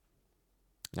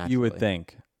 Naturally.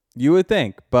 You would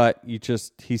think, but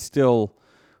he's still,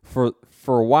 for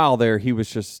a while there, he was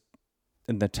just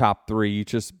in the top 3. You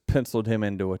just penciled him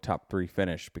into a top 3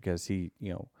 finish because he,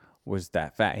 was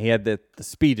that fast. He had the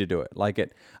speed to do it.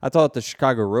 I thought the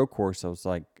Chicago road course, I was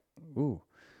like, ooh,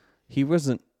 he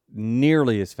wasn't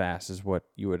nearly as fast as what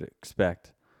you would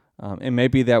expect. And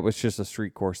maybe that was just a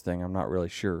street course thing. I'm not really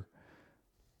sure.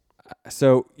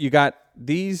 So you got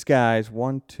these guys,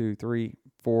 1, 2, 3,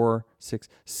 4, 6,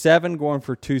 7 going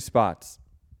for 2 spots.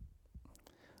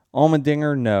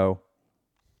 Allmendinger, no.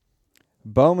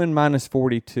 Bowman minus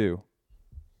 42.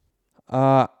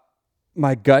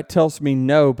 My gut tells me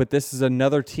no, but this is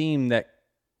another team that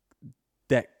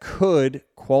could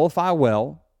qualify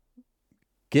well,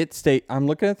 I'm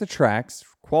looking at the tracks,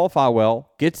 qualify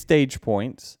well, get stage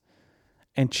points,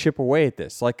 and chip away at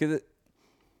this.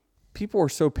 People are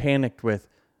so panicked with,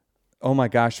 oh my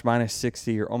gosh, minus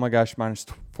 60 or oh my gosh, minus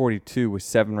 42 with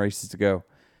 7 races to go.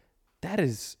 That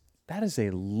is a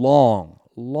long,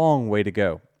 long way to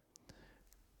go.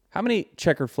 How many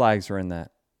checkered flags are in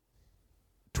that?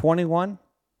 21?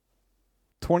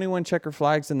 21 checkered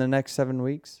flags in the next 7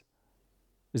 weeks?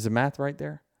 Is the math right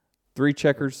there? 3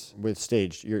 checkers. With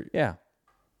staged. Yeah.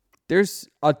 There's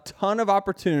a ton of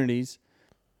opportunities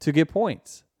to get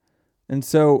points. And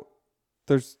so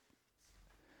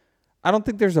I don't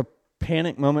think there's a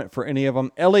panic moment for any of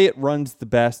them. Elliott runs the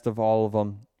best of all of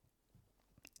them.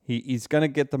 He's going to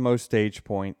get the most stage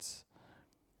points.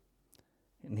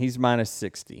 And he's minus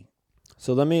 60.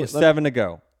 So let me 7 to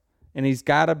go. And he's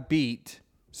got to beat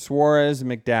Suarez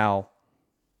and McDowell.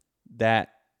 That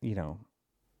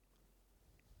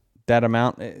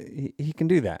amount, he can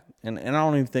do that. And I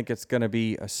don't even think it's going to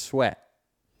be a sweat.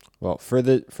 Well, for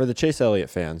the Chase Elliott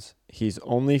fans, he's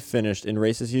only finished in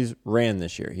races he's ran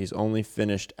this year. He's only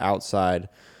finished outside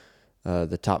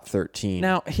the top 13.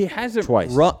 Now, he hasn't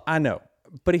twice. Run, I know,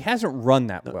 but he hasn't run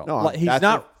that well. No, he's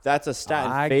that's a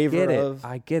stat in favor of.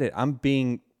 I get it. I'm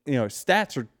being,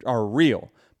 stats are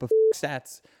real, but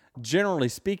stats, generally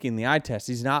speaking, the eye test,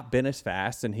 he's not been as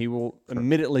fast, and he will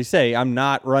admittedly say, I'm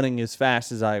not running as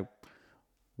fast as I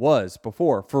was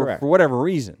before for whatever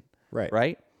reason.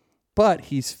 Right? But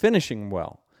he's finishing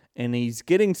well, and he's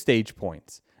getting stage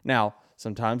points. Now,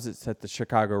 sometimes it's at the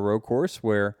Chicago road course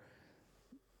where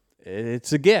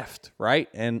it's a gift, right?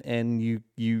 And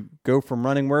you go from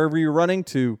running wherever you're running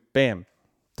to, bam,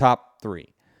 top 3.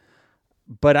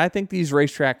 But I think these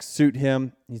racetracks suit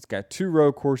him. He's got 2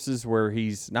 road courses where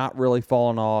he's not really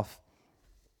fallen off.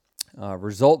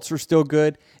 Results are still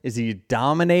good. Is he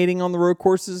dominating on the road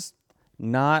courses?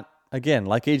 Not, again,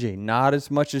 like AJ, not as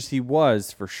much as he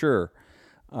was for sure.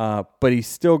 But he's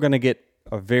still going to get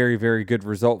a very, very good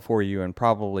result for you and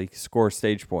probably score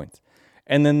stage points.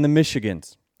 And then the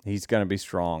Michigans, he's going to be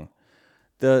strong.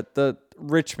 The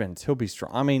Richmonds, he'll be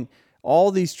strong. I mean,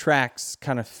 all these tracks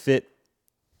kind of fit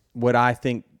what I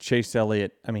think Chase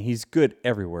Elliott, he's good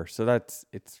everywhere. So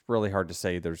it's really hard to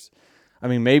say.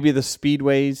 Maybe the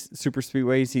speedways, super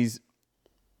speedways, he's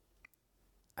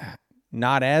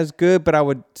not as good, but I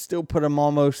would still put him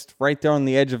almost right there on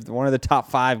the edge of one of the top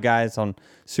 5 guys on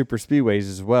super speedways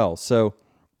as well. So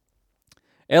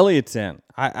Elliott's in.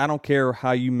 I don't care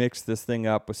how you mix this thing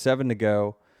up with 7 to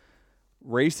go.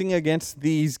 Racing against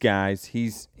these guys,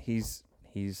 he's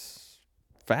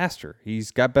faster.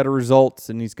 He's got better results,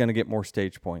 and he's going to get more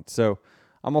stage points. So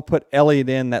I'm going to put Elliott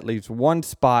in. That leaves 1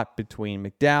 spot between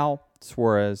McDowell,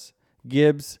 Suarez,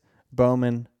 Gibbs,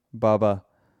 Bowman, Bubba,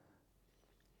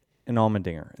 and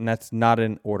Allmendinger. And that's not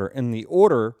in order. In the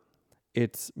order,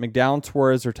 it's McDowell and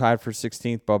Suarez are tied for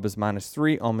 16th. Bubba's minus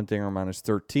 3, Allmendinger minus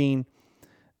 13.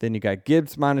 Then you got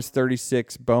Gibbs minus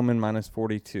 36, Bowman minus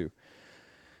 42.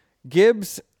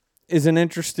 Gibbs is an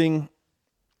interesting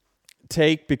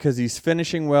take because he's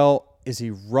finishing well. Is he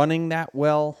running that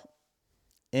well?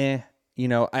 I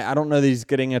don't know that he's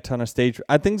getting a ton of stage.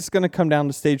 I think it's going to come down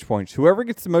to stage points. Whoever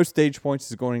gets the most stage points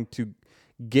is going to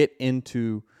get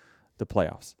into the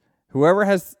playoffs.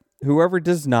 Whoever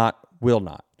does not will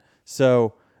not.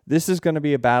 So this is going to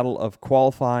be a battle of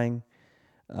qualifying.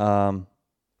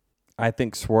 I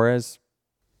think Suarez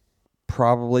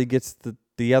probably gets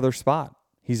the other spot.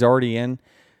 He's already in.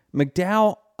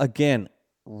 McDowell, again,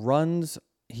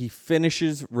 he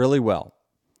finishes really well.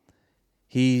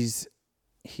 He's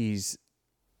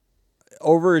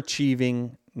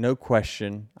overachieving, no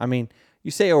question. You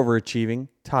say overachieving.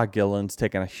 Todd Gilliland's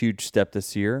taken a huge step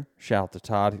this year. Shout out to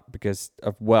Todd because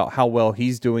of how well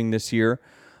he's doing this year.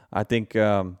 I think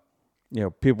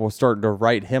people are starting to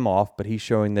write him off, but he's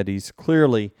showing that he's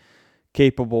clearly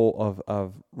capable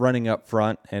of running up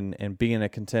front and being a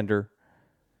contender.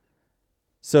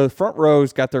 So the front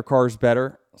row's got their cars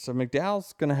better. So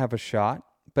McDowell's going to have a shot.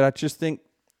 But I just think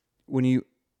when you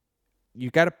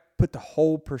got to put the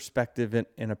whole perspective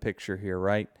in a picture here,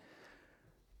 right?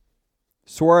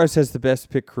 Suarez has the best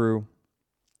pit crew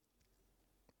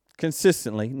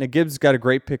consistently. Now, Gibbs got a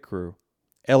great pit crew.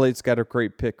 Elliott's got a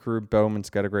great pit crew. Bowman's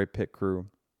got a great pit crew.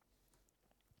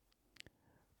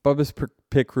 Bubba's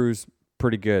pit crew's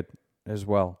pretty good as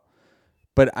well.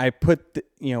 But I put,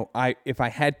 if I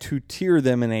had to tier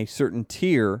them in a certain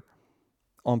tier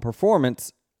on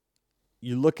performance,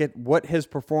 you look at what has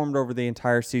performed over the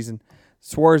entire season.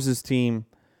 Suarez's team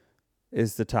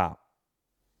is the top.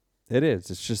 It is.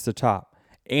 It's just the top.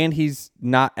 And he's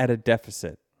not at a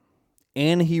deficit.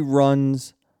 And he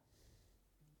runs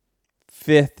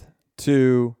 5th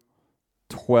to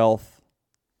 12th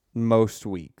most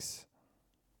weeks.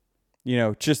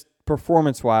 Just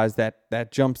performance-wise,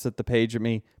 that jumps at the page at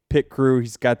me. Pit crew,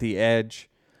 he's got the edge.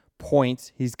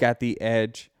 Points, he's got the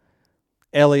edge.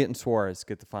 Elliott and Suarez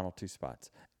get the final 2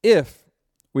 spots. If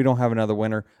we don't have another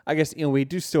winner, I guess we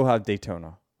do still have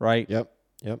Daytona, right? Yep.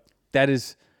 That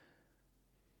is,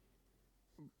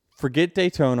 forget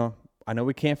Daytona. I know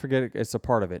we can't forget it. It's a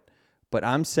part of it. But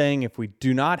I'm saying if we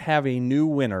do not have a new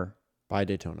winner by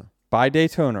Daytona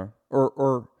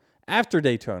or after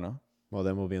Daytona, well,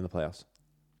 then we'll be in the playoffs.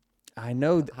 I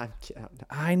know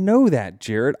that,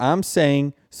 Jared. I'm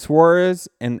saying Suarez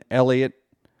and Elliott.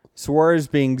 Suarez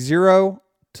being 0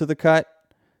 to the cut,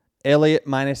 Elliott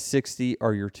minus 60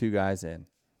 are your 2 guys in.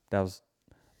 That was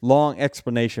long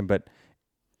explanation, but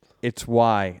it's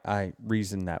why I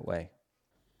reasoned that way.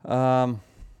 And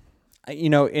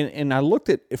I looked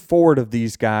at forward of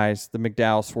these guys, the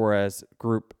McDowell Suarez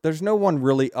group. There's no one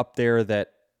really up there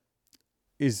that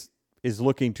is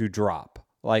looking to drop.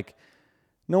 Like,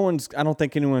 I don't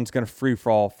think anyone's going to free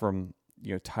fall from,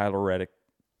 Tyler Reddick,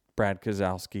 Brad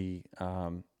Keselowski,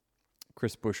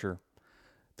 Chris Buescher.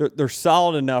 They're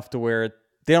solid enough to where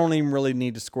they don't even really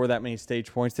need to score that many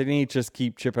stage points. They need to just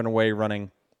keep chipping away,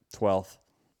 running 12th,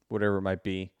 whatever it might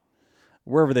be.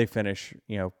 Wherever they finish,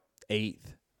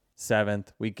 8th, 7th,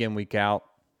 week in, week out,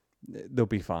 they'll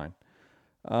be fine.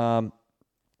 Bubba's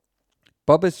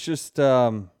just,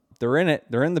 they're in it.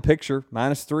 They're in the picture.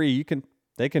 -3.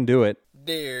 They can do it.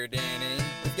 Dear Danny,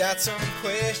 we've got some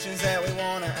questions that we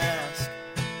want to ask.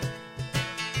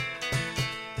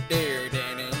 Dear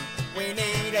Danny, we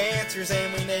need answers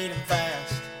and we need them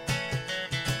fast.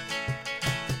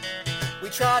 We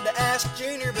tried to ask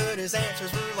Junior, but his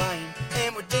answers were lame.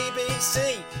 And with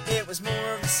DBC, it was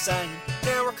more of the same.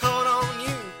 Now we're calling on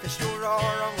you, cause you're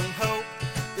our only hope.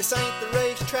 This ain't the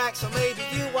racetrack, so maybe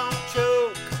you won't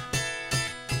choke.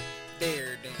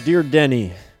 Dear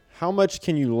Denny, how much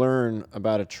can you learn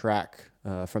about a track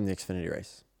from the Xfinity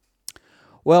race?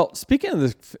 Well, speaking of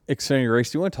the Xfinity race,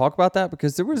 do you want to talk about that?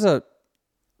 Because there was a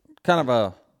kind of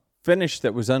a finish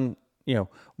that was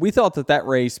we thought that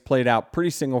race played out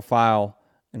pretty single file,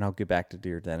 and I'll get back to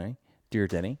Dear Denny.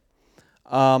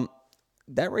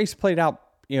 That race played out,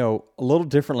 a little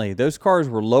differently. Those cars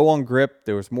were low on grip.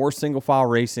 There was more single file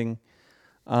racing.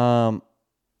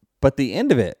 But the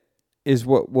end of it is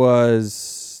what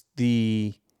was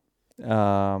the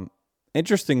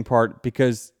interesting part,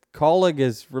 because Kaulig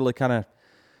has really kind of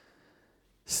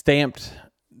stamped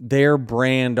their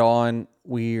brand on,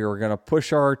 we are going to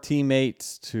push our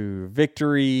teammates to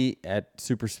victory at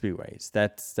super speedways.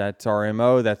 That's our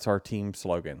MO. That's our team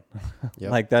slogan.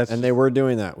 Yep. And they were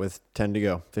doing that with 10 to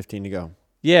go, 15 to go.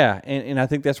 Yeah. And I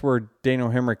think that's where Daniel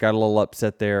Hemrick got a little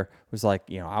upset there. It was like,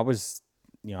 I was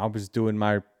doing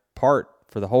my part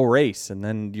for the whole race, and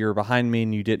then you're behind me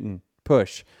and you didn't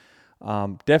push.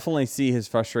 Definitely see his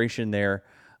frustration there.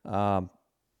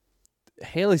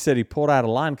 Haley said he pulled out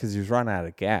of line because he was running out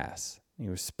of gas. He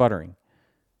was sputtering.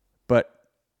 But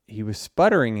he was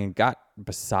sputtering and got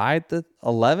beside the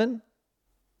 11.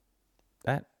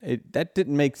 That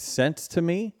didn't make sense to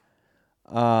me.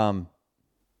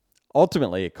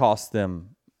 Ultimately, it cost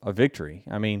them a victory.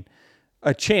 I mean,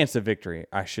 a chance of victory,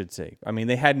 I should say. I mean,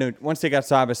 they had once they got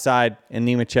side by side in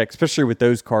Nemechek, especially with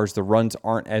those cars, the runs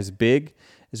aren't as big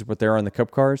as what they are on the Cup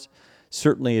cars.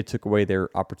 Certainly, it took away their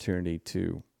opportunity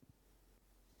to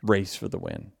race for the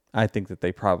win. I think that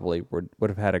they probably would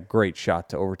have had a great shot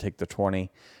to overtake the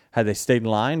 20 had they stayed in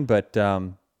line, but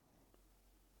they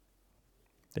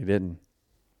didn't.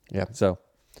 Yeah. So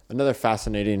another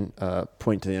fascinating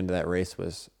point to the end of that race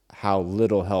was how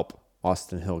little help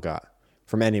Austin Hill got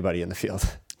from anybody in the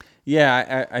field.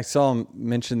 Yeah, I saw him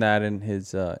mention that in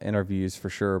his interviews for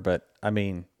sure. But, I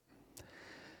mean,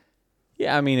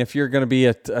 Yeah, I mean, if you're going to be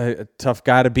a tough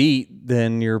guy to beat,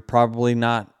 then you're probably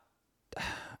not.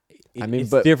 It's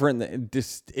different.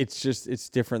 It's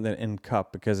different than in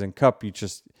Cup, because in Cup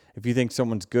if you think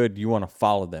someone's good, you want to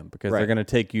follow them because they're going to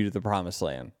take you to the promised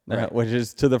land, which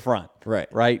is to the front,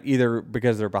 right? Either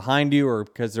because they're behind you or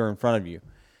because they're in front of you.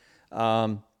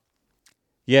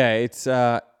 Yeah, it's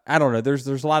I don't know. There's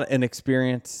a lot of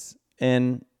inexperience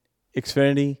in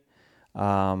Xfinity,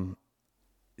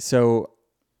 so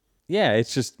yeah,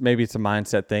 it's just maybe it's a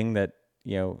mindset thing that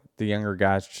the younger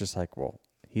guys are just like, well,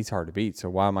 he's hard to beat, so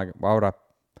why would I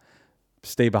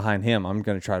stay behind him? I'm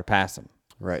going to try to pass him.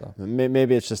 Right. So.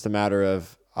 Maybe it's just a matter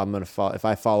of I'm going to follow. If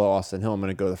I follow Austin Hill, I'm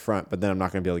going to go to the front, but then I'm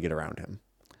not going to be able to get around him.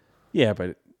 Yeah,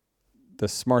 but the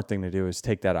smart thing to do is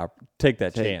take that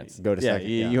chance. Go to second.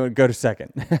 You want to go to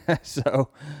second. So,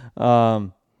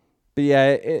 but yeah,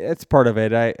 it's part of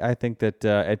it. I think that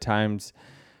at times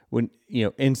when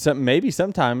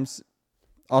sometimes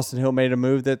Austin Hill made a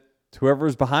move that whoever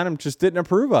was behind him just didn't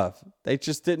approve of. They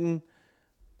just didn't.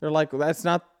 They're like, well, that's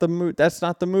not the move. That's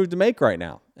not the move to make right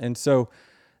now. And so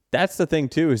that's the thing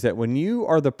too, is that when you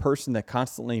are the person that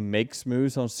constantly makes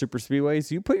moves on super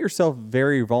speedways, you put yourself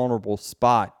very vulnerable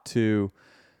spot to.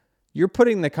 You're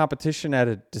putting the competition at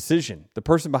a decision. The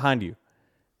person behind you,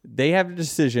 they have a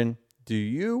decision.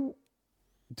 Do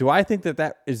I think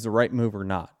that is the right move or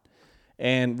not?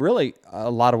 And really,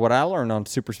 a lot of what I learned on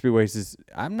super speedways is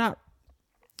I'm not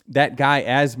that guy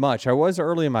as much. I was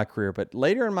early in my career, but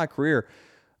later in my career,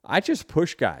 I just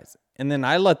push guys, and then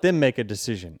I let them make a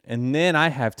decision, and then I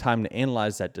have time to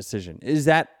analyze that decision. Is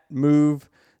that move,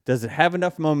 does it have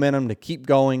enough momentum to keep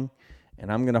going,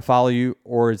 and I'm going to follow you,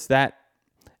 or is that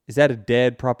a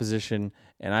dead proposition,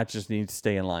 and I just need to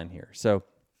stay in line here? So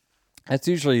that's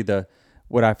usually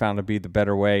what I found to be the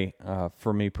better way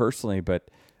for me personally, but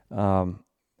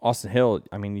Austin Hill,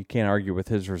 I mean, you can't argue with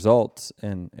his results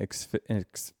in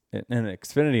Xfinity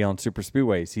on super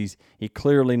speedways. He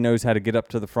clearly knows how to get up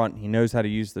to the front. He knows how to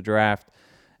use the draft,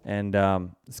 and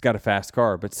it's got a fast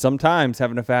car. But sometimes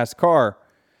having a fast car,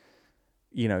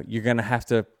 you're going to have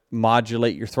to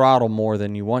modulate your throttle more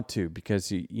than you want to,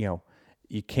 because you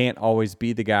can't always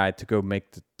be the guy to go make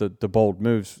the bold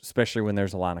moves, especially when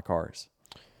there's a line of cars.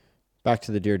 Back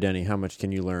to the Dear Denny, how much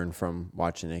can you learn from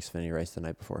watching the Xfinity race the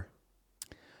night before?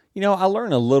 I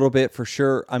learned a little bit for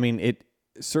sure. I mean, it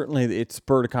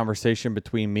spurred a conversation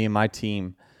between me and my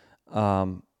team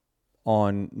on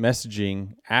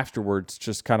messaging afterwards,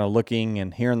 just kind of looking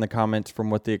and hearing the comments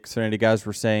from what the Xfinity guys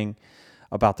were saying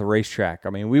about the racetrack. I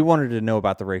mean, we wanted to know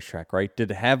about the racetrack, right? Did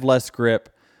it have less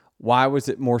grip? Why was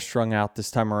it more strung out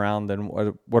this time around than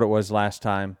what it was last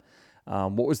time?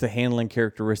 What was the handling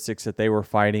characteristics that they were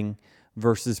fighting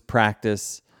versus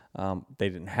practice? They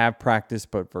didn't have practice,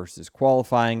 but versus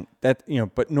qualifying.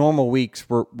 But normal weeks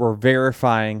we're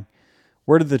verifying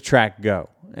where did the track go,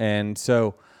 and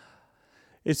so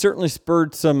it certainly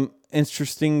spurred some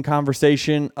interesting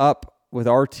conversation up with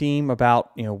our team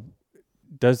about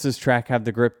does this track have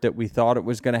the grip that we thought it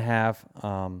was going to have?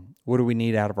 What do we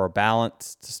need out of our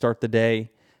balance to start the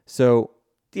day? So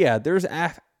yeah,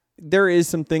 there is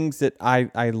some things that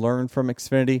I learned from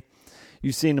Xfinity.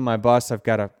 You've seen in my bus, I've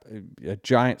got a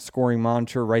giant scoring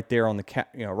monitor right there on the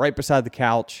right beside the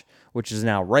couch, which is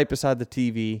now right beside the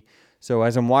TV. So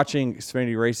as I'm watching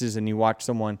Xfinity races, and you watch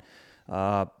someone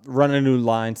run a new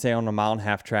line, say on a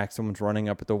 1.5-mile track, someone's running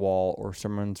up at the wall, or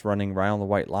someone's running right on the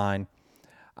white line,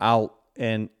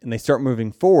 and they start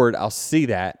moving forward, I'll see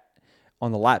that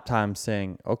on the lap time,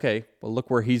 saying, okay, well,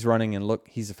 look where he's running, and look,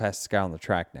 he's the fastest guy on the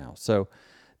track now. So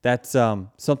that's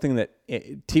something that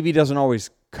TV doesn't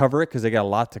always cover it, because they got a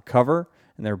lot to cover,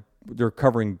 and they're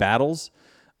covering battles.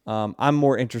 I'm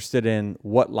more interested in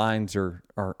what lines are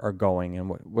going and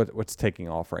what's taking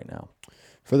off right now.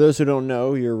 For those who don't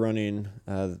know, you're running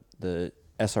the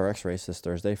SRX race this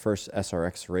Thursday, first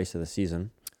SRX race of the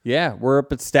season. Yeah, we're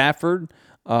up at Stafford.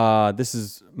 This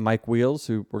is Mike Wheels,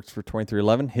 who works for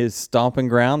 2311, his stomping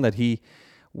ground that he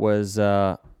was, he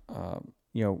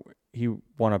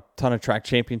won a ton of track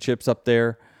championships up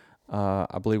there,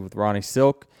 I believe with Ronnie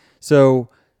Silk. So,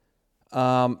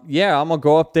 I'm going to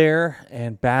go up there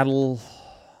and battle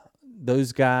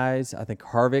those guys. I think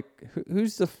Harvick,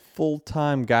 who's the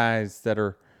full-time guys that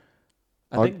are,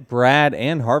 I think Brad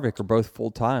and Harvick are both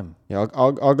full-time. Yeah,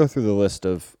 I'll go through the list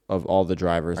of all the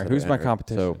drivers. All right, who's my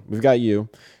competition? So we've got you,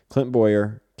 Clint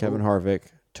Boyer, Kevin Harvick,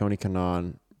 Tony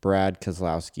Kanaan, Brad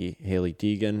Keselowski, Haley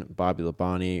Deegan, Bobby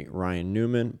Labonte, Ryan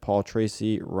Newman, Paul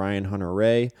Tracy, Ryan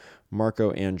Hunter-Ray,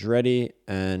 Marco Andretti,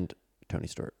 and Tony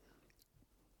Stewart.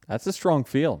 That's a strong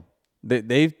field.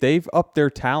 They've upped their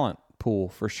talent pool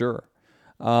for sure.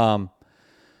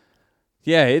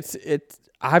 Yeah, it's.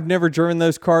 I've never driven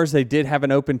those cars. They did have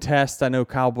an open test. I know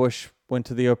Kyle Busch went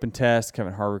to the open test.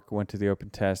 Kevin Harvick went to the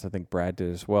open test. I think Brad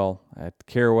did as well at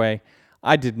Caraway.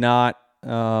 I did not.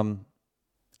 And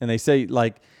they say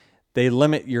like they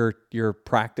limit your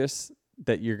practice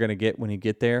that you're going to get when you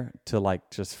get there to like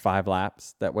just 5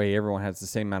 laps. That way everyone has the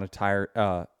same amount of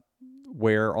tire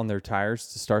wear on their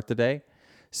tires to start the day.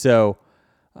 So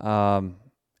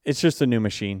it's just a new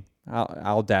machine.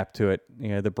 I'll adapt to it,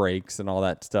 the brakes and all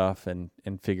that stuff and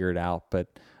figure it out. But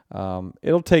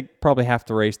it'll take probably half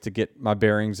the race to get my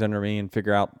bearings under me and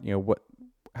figure out,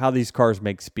 how these cars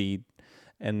make speed,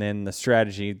 and then the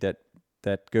strategy that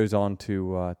goes on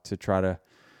to try to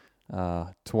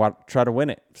win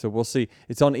it. So we'll see.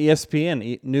 It's on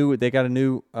ESPN. They got a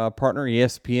new partner,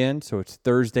 ESPN. So it's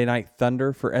Thursday Night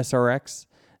Thunder for SRX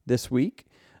this week.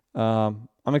 I'm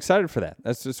excited for that.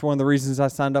 That's just one of the reasons I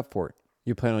signed up for it.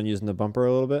 You plan on using the bumper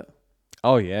a little bit?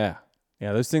 Oh yeah.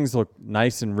 Those things look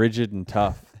nice and rigid and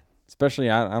tough. Especially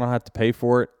I don't have to pay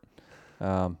for it.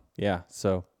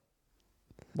 So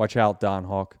watch out, Don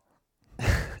Hawk.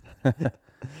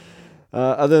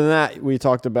 Other than that, we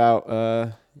talked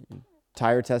about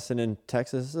tire testing in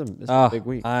Texas. This is a big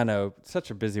week. I know. It's such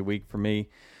a busy week for me.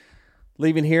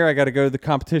 Leaving here, I got to go to the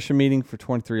competition meeting for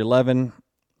 2311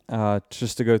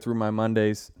 just to go through my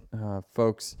Mondays,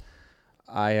 folks.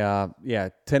 10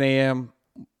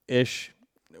 a.m.-ish,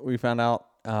 we found out.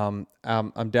 I'm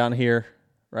down here,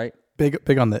 right?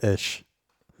 Big on the ish.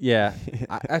 Yeah.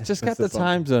 I just got the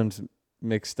time zones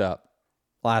mixed up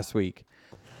last week.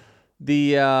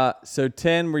 So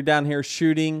 10, we're down here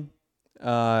shooting.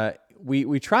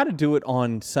 We try to do it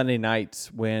on Sunday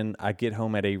nights when I get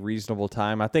home at a reasonable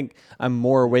time. I think I'm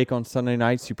more awake on Sunday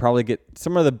nights. You probably get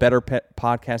some of the better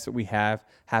podcasts that we have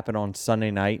happen on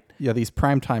Sunday night. Yeah, these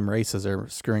primetime races are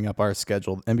screwing up our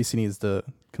schedule. NBC needs to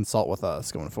consult with us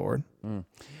going forward.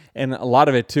 And a lot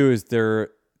of it, too, is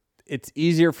it's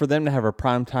easier for them to have a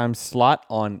primetime slot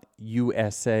on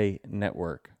USA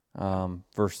Network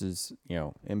versus,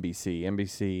 NBC.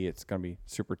 NBC, it's going to be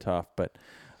super tough. But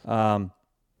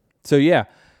so, yeah,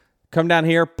 come down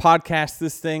here, podcast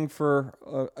this thing for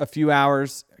a few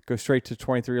hours, go straight to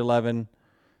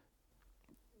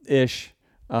 2311-ish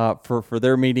for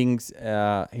their meetings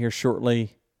here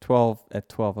shortly,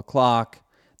 12 o'clock.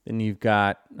 Then you've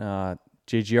got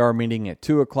JGR meeting at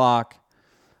 2 o'clock.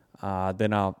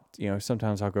 Then I'll,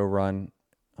 sometimes I'll go run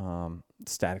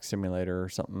static simulator or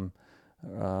something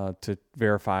to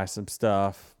verify some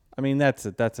stuff. I mean,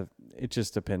 it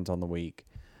just depends on the week.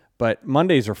 But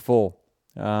Mondays are full.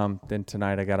 Then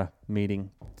tonight I got a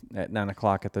meeting at 9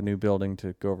 o'clock at the new building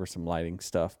to go over some lighting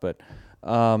stuff. But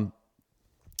and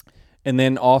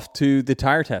then off to the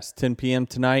tire test, 10 p.m.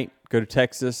 tonight. Go to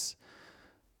Texas,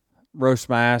 roast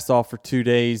my ass off for 2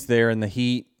 days there in the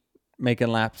heat, making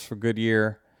laps for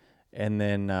Goodyear, and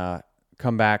then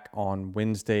come back on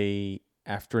Wednesday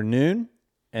afternoon,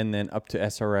 and then up to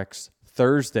SRX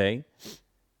Thursday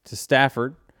to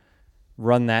Stafford.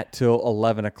 Run that till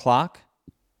 11 o'clock.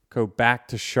 Go back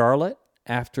to Charlotte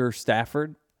after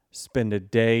Stafford. Spend a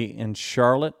day in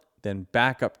Charlotte. Then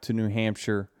back up to New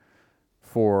Hampshire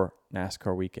for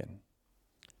NASCAR weekend.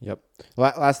 Yep.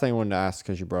 Last thing I wanted to ask,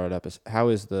 because you brought it up, is how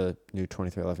is the new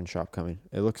 2311 shop coming?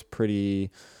 It looks pretty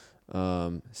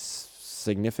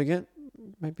significant.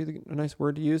 Might be a nice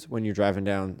word to use when you're driving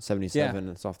down 77 and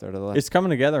it's off there to the left. It's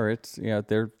coming together. It's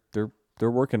they're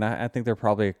working. I think they're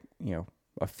probably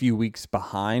a few weeks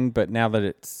behind, but now that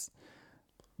it's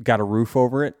got a roof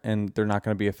over it and they're not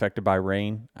going to be affected by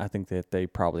rain, I think that they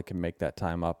probably can make that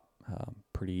time up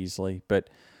pretty easily. But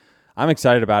I'm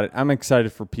excited about it. I'm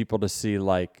excited for people to see,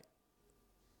 the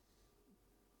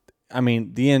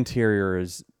interior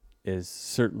is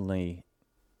certainly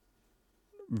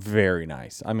very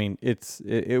nice. I mean,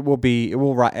 it will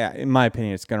in my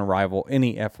opinion, it's going to rival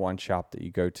any F1 shop that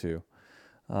you go to.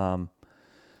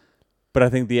 But I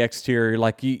think the exterior,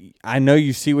 I know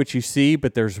you see what you see,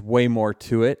 but there's way more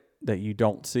to it that you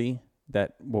don't see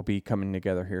that will be coming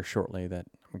together here shortly that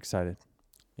I'm excited.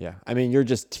 Yeah. I mean, you're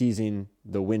just teasing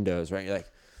the windows, right? You're like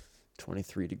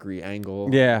 23-degree angle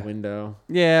window.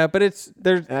 Yeah, but there's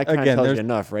that kind of tells you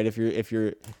enough, right? If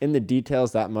you're in the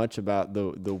details that much about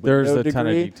the window there's a degree. ton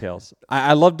of details.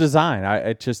 I love design.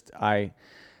 I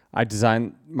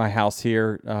designed my house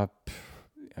here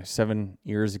 7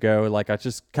 years ago. I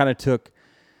just kind of took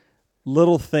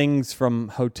little things from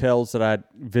hotels that I'd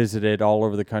visited all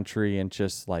over the country and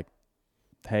just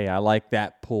hey, I like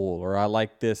that pool, or I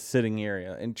like this sitting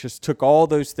area, and just took all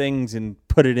those things and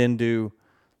put it into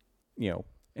a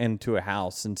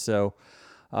house. And so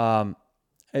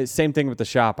Same thing with the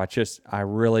shop. I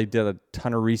really did a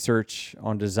ton of research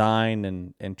on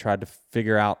design and tried to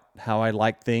figure out how I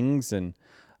like things. And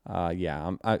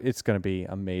it's going to be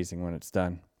amazing when it's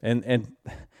done. And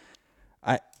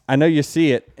I know you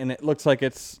see it, and it looks like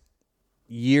it's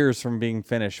years from being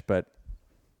finished, but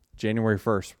January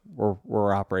 1st,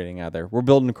 we're operating out there. We're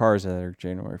building cars out there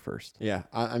January 1st. Yeah.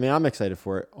 I mean, I'm excited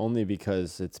for it only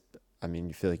because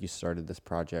you feel like you started this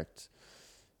project.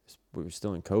 We were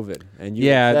still in COVID. And you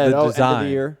said, the design. End of the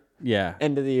year. Yeah.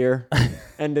 End of the year.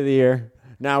 End of the year.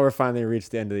 Now we're finally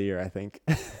reached the end of the year, I think.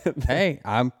 Hey,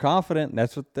 I'm confident.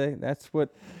 That's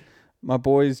what my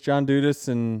boys, John Dudas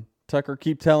and Tucker,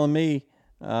 keep telling me.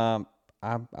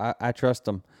 I trust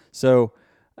them. So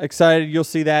excited. You'll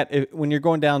see that when you're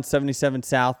going down 77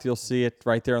 South, you'll see it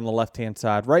right there on the left-hand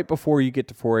side, right before you get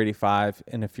to 485.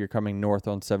 And if you're coming north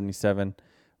on 77,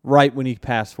 right when you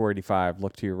pass 485,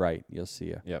 look to your right. You'll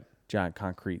see a giant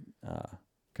concrete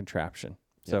contraption.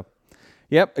 So,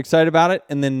 excited about it.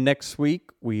 And then next week,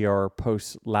 we are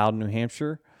post Loudon, New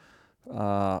Hampshire.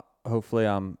 Hopefully,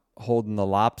 I'm holding the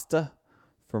lobster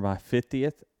for my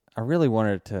 50th. I really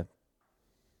wanted it to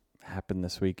happen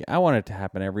this week. I want it to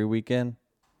happen every weekend,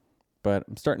 but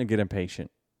I'm starting to get impatient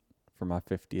for my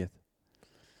 50th.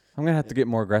 I'm going to have to get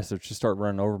more aggressive to start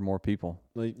running over more people.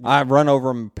 I run over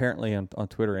them apparently on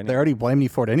Twitter anyway. They're already blaming you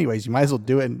for it anyways. You might as well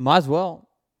do it. Might as well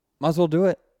do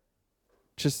it.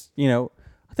 Just,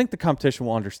 I think the competition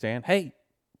will understand. Hey,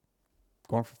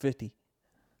 going for 50.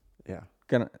 Yeah.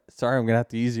 I'm going to have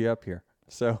to ease you up here.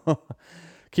 So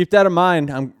keep that in mind.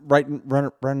 I'm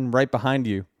running right behind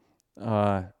you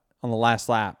on the last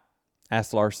lap.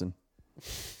 Ask Larson.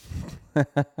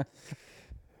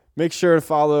 Make sure to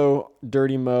follow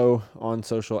Dirty Mo on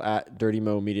social at Dirty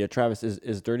Mo Media. Travis,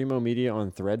 is Dirty Mo Media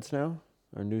on Threads now?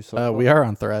 Our new social? We are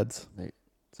on Threads.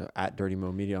 So at Dirty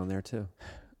Mo Media on there too.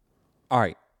 All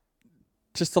right.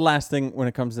 Just the last thing when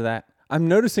it comes to that. I'm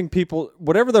noticing people,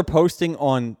 whatever they're posting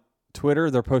on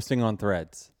Twitter, they're posting on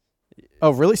Threads.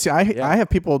 Oh, really? See, I have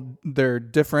people, they're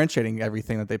differentiating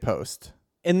everything that they post.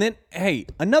 And then, hey,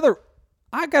 I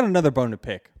got another bone to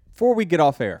pick before we get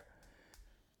off air.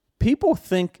 People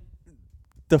think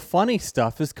the funny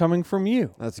stuff is coming from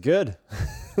you. That's good.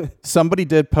 Somebody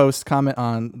did comment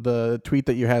on the tweet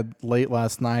that you had late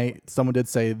last night. Someone did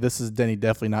say, this is Denny,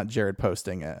 definitely not Jared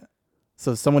posting it.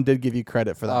 So someone did give you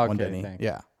credit for that one, Denny. Thanks.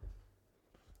 Yeah.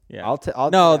 I'll take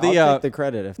the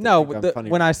credit. If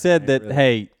when I said that, really.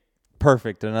 Hey,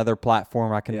 perfect, another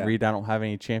platform I can read. I don't have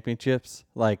any championships.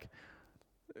 Like,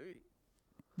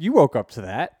 you woke up to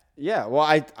that. Yeah,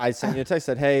 well, I sent you a text,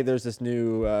 said, hey, there's this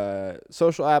new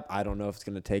social app. I don't know if it's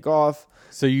going to take off.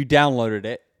 So you downloaded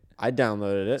it. I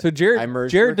downloaded it. So Jared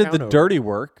did the dirty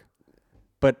work,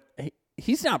 but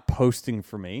he's not posting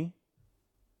for me.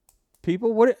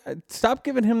 People, stop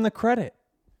giving him the credit.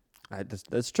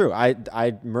 That's true.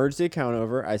 I merged the account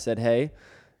over. I said, hey,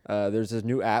 there's this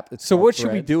new app. So what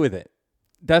should we do with it?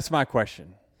 That's my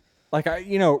question. Like,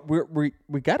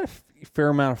 we got a fair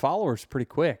amount of followers pretty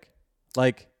quick.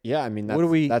 Like, yeah, I mean,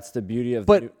 that's the beauty of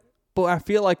but I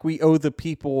feel like we owe the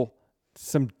people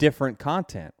some different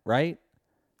content, right?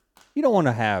 You don't want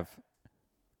to have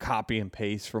copy and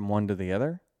paste from one to the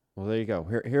other. Well, there you go.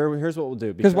 Here's what we'll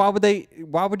do. Because why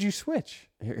would you switch?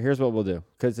 Here's what we'll do.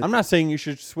 Because I'm not saying you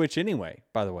should switch anyway,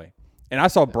 by the way. And I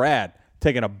saw Brad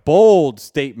taking a bold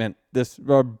stance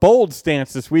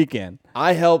this weekend.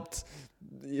 I helped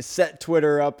set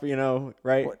Twitter up,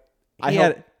 right?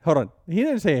 Hold on. He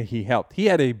didn't say he helped. He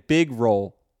had a big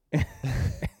role.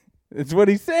 That's what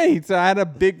he's saying. So I had a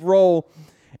big role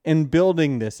in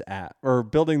building this app or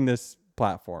building this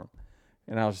platform.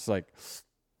 And I was just like,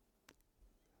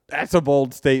 that's a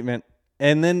bold statement.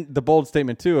 And then the bold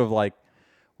statement, too, of like,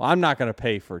 well, I'm not going to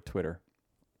pay for Twitter.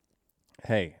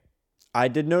 Hey. I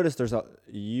did notice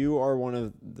you are one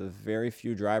of the very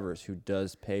few drivers who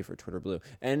does pay for Twitter Blue.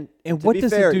 And what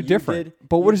does it do different?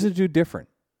 What does it do different?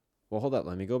 Well, hold up.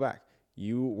 Let me go back.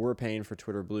 You were paying for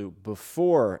Twitter Blue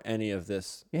before any of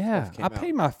this. Yeah, came I out.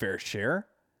 pay my fair share.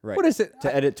 Right. What is it?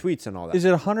 To edit tweets and all that. Is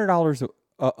it $100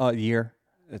 a year?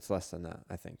 It's less than that,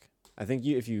 I think. I think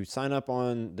if you sign up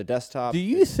on the desktop. Do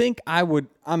you think I would?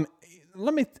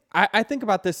 I think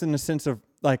about this in the sense of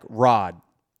like Rod.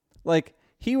 Like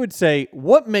he would say,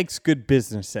 what makes good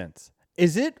business sense?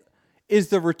 Is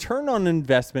the return on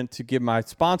investment to give my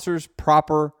sponsors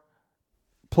proper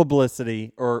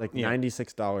publicity or like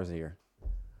 $96 a year?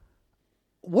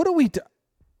 What do we do?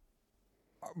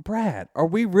 Brad, are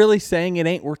we really saying it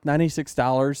ain't worth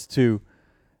 $96 to,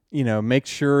 make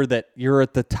sure that you're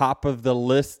at the top of the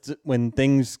list when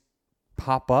things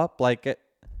pop up? Like,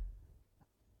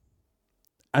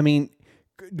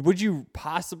 would you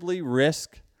possibly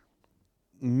risk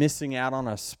missing out on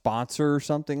a sponsor or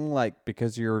something, like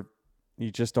because you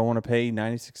just don't want to pay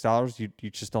 $96? You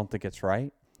just don't think it's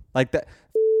right? Like that.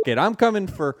 It. I'm coming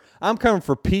for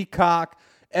Peacock,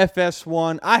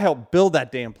 FS1. I helped build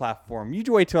that damn platform. You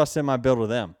wait till I send my bill to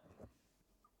them.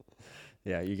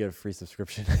 Yeah, you get a free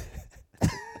subscription.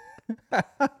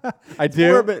 I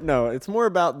do. It's more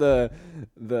about the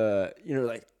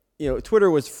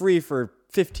Twitter was free for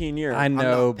 15 years. I know,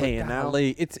 I'm not paying now.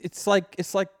 It's like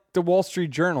the Wall Street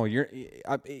Journal. We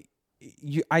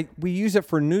use it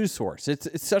for news source.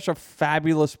 It's such a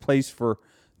fabulous place for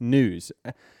news.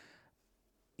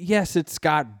 Yes, it's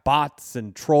got bots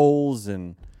and trolls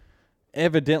and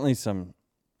evidently some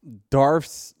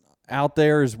DARFs out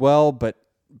there as well, but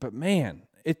man,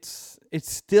 it's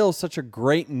still such a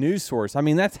great news source. I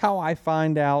mean, that's how I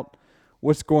find out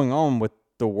what's going on with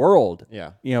the world.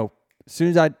 Yeah. As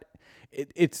soon as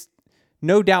it's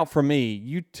no doubt for me,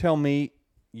 you tell me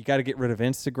you got to get rid of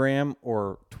Instagram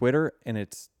or Twitter, and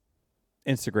it's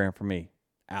Instagram for me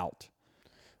out.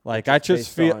 Like I just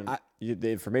feel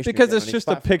the information because it's just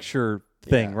a picture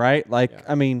thing, right? Like,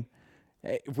 I mean,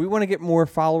 if we want to get more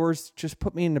followers, just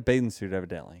put me in a bathing suit,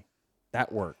 evidently.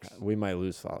 That works. We might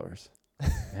lose followers.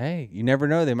 Hey, you never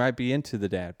know. They might be into the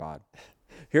dad bod.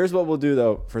 Here's what we'll do,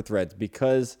 though, for Threads.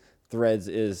 Because Threads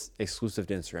is exclusive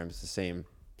to Instagram. It's the same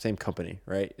company,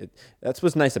 right? That's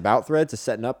what's nice about Threads is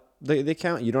setting up the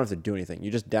account. You don't have to do anything.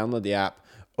 You just download the app,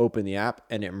 open the app,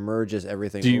 and it merges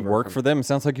everything. Do you work for them? It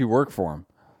sounds like you work for them.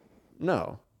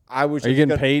 No. Are you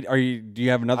getting paid? Do you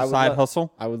have another side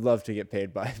hustle? I would love to get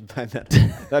paid by Meta.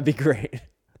 That'd be great.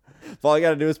 If all I got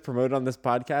to do is promote on this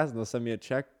podcast and they'll send me a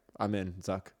check, I'm in,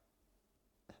 Zuck.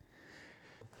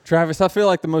 Travis, I feel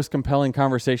like the most compelling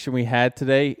conversation we had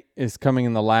today is coming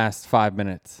in the last 5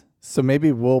 minutes. So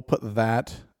maybe we'll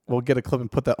get a clip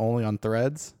and put that only on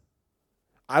Threads.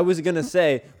 I was going to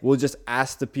say, we'll just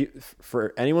ask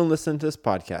for anyone listening to this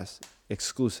podcast,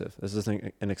 exclusive. This is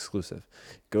an exclusive.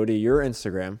 Go to your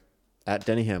Instagram at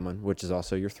Denny Hamlin, which is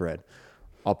also your thread.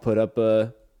 I'll put up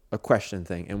a question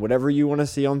thing, and whatever you want to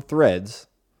see on Threads,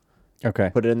 okay,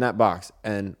 put it in that box,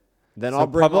 and then I'll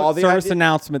bring all the service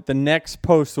announcement. The next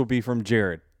post will be from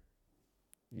Jared.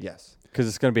 Yes, because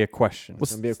it's going to be a question.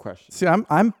 It's going to be a question. See,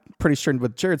 I'm pretty sure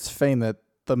with Jared's fame that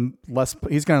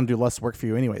he's going to do less work for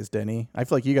you anyways, Denny. I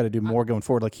feel like you got to do more going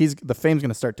forward. Like the fame's going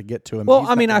to start to get to him. Well,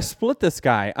 I mean, I split this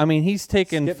guy. I mean, he's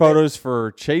taking photos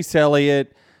for Chase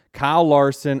Elliott, Kyle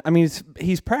Larson. I mean,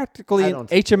 he's practically an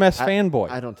HMS fanboy.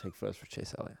 I don't take photos for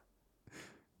Chase Elliott.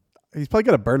 He's probably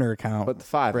got a burner account. But the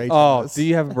 5. Oh, do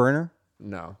you have a burner?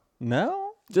 No.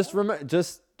 No? Just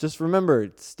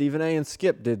remember, Stephen A. and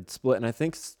Skip did split, and I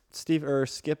think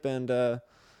Skip and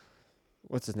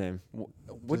what's his name?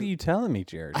 What are you telling me,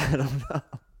 Jared? I don't know.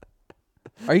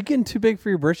 Are you getting too big for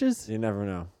your britches? You never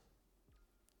know.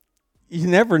 You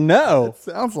never know. It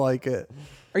sounds like it.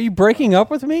 Are you breaking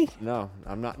up with me? No,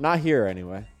 I'm not. Not here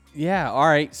anyway. Yeah. All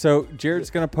right. So Jared's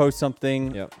gonna post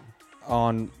something. Yep.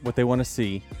 On what they want to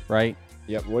see, right?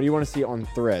 Yep. What do you want to see on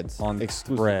Threads? On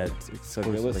Threads. So if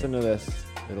you listen to this,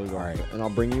 it'll go. All right. And I'll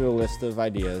bring you a list of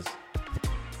ideas,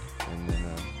 and then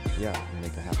we'll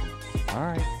make it happen. All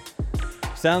right.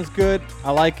 Sounds good.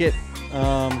 I like it. You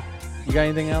got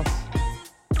anything else?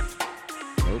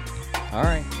 Nope. All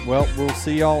right. Well, we'll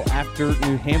see y'all after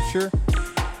New Hampshire.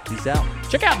 Peace out.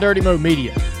 Check out Dirty Mo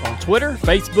Media on Twitter,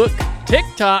 Facebook,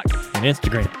 TikTok, and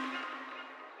Instagram.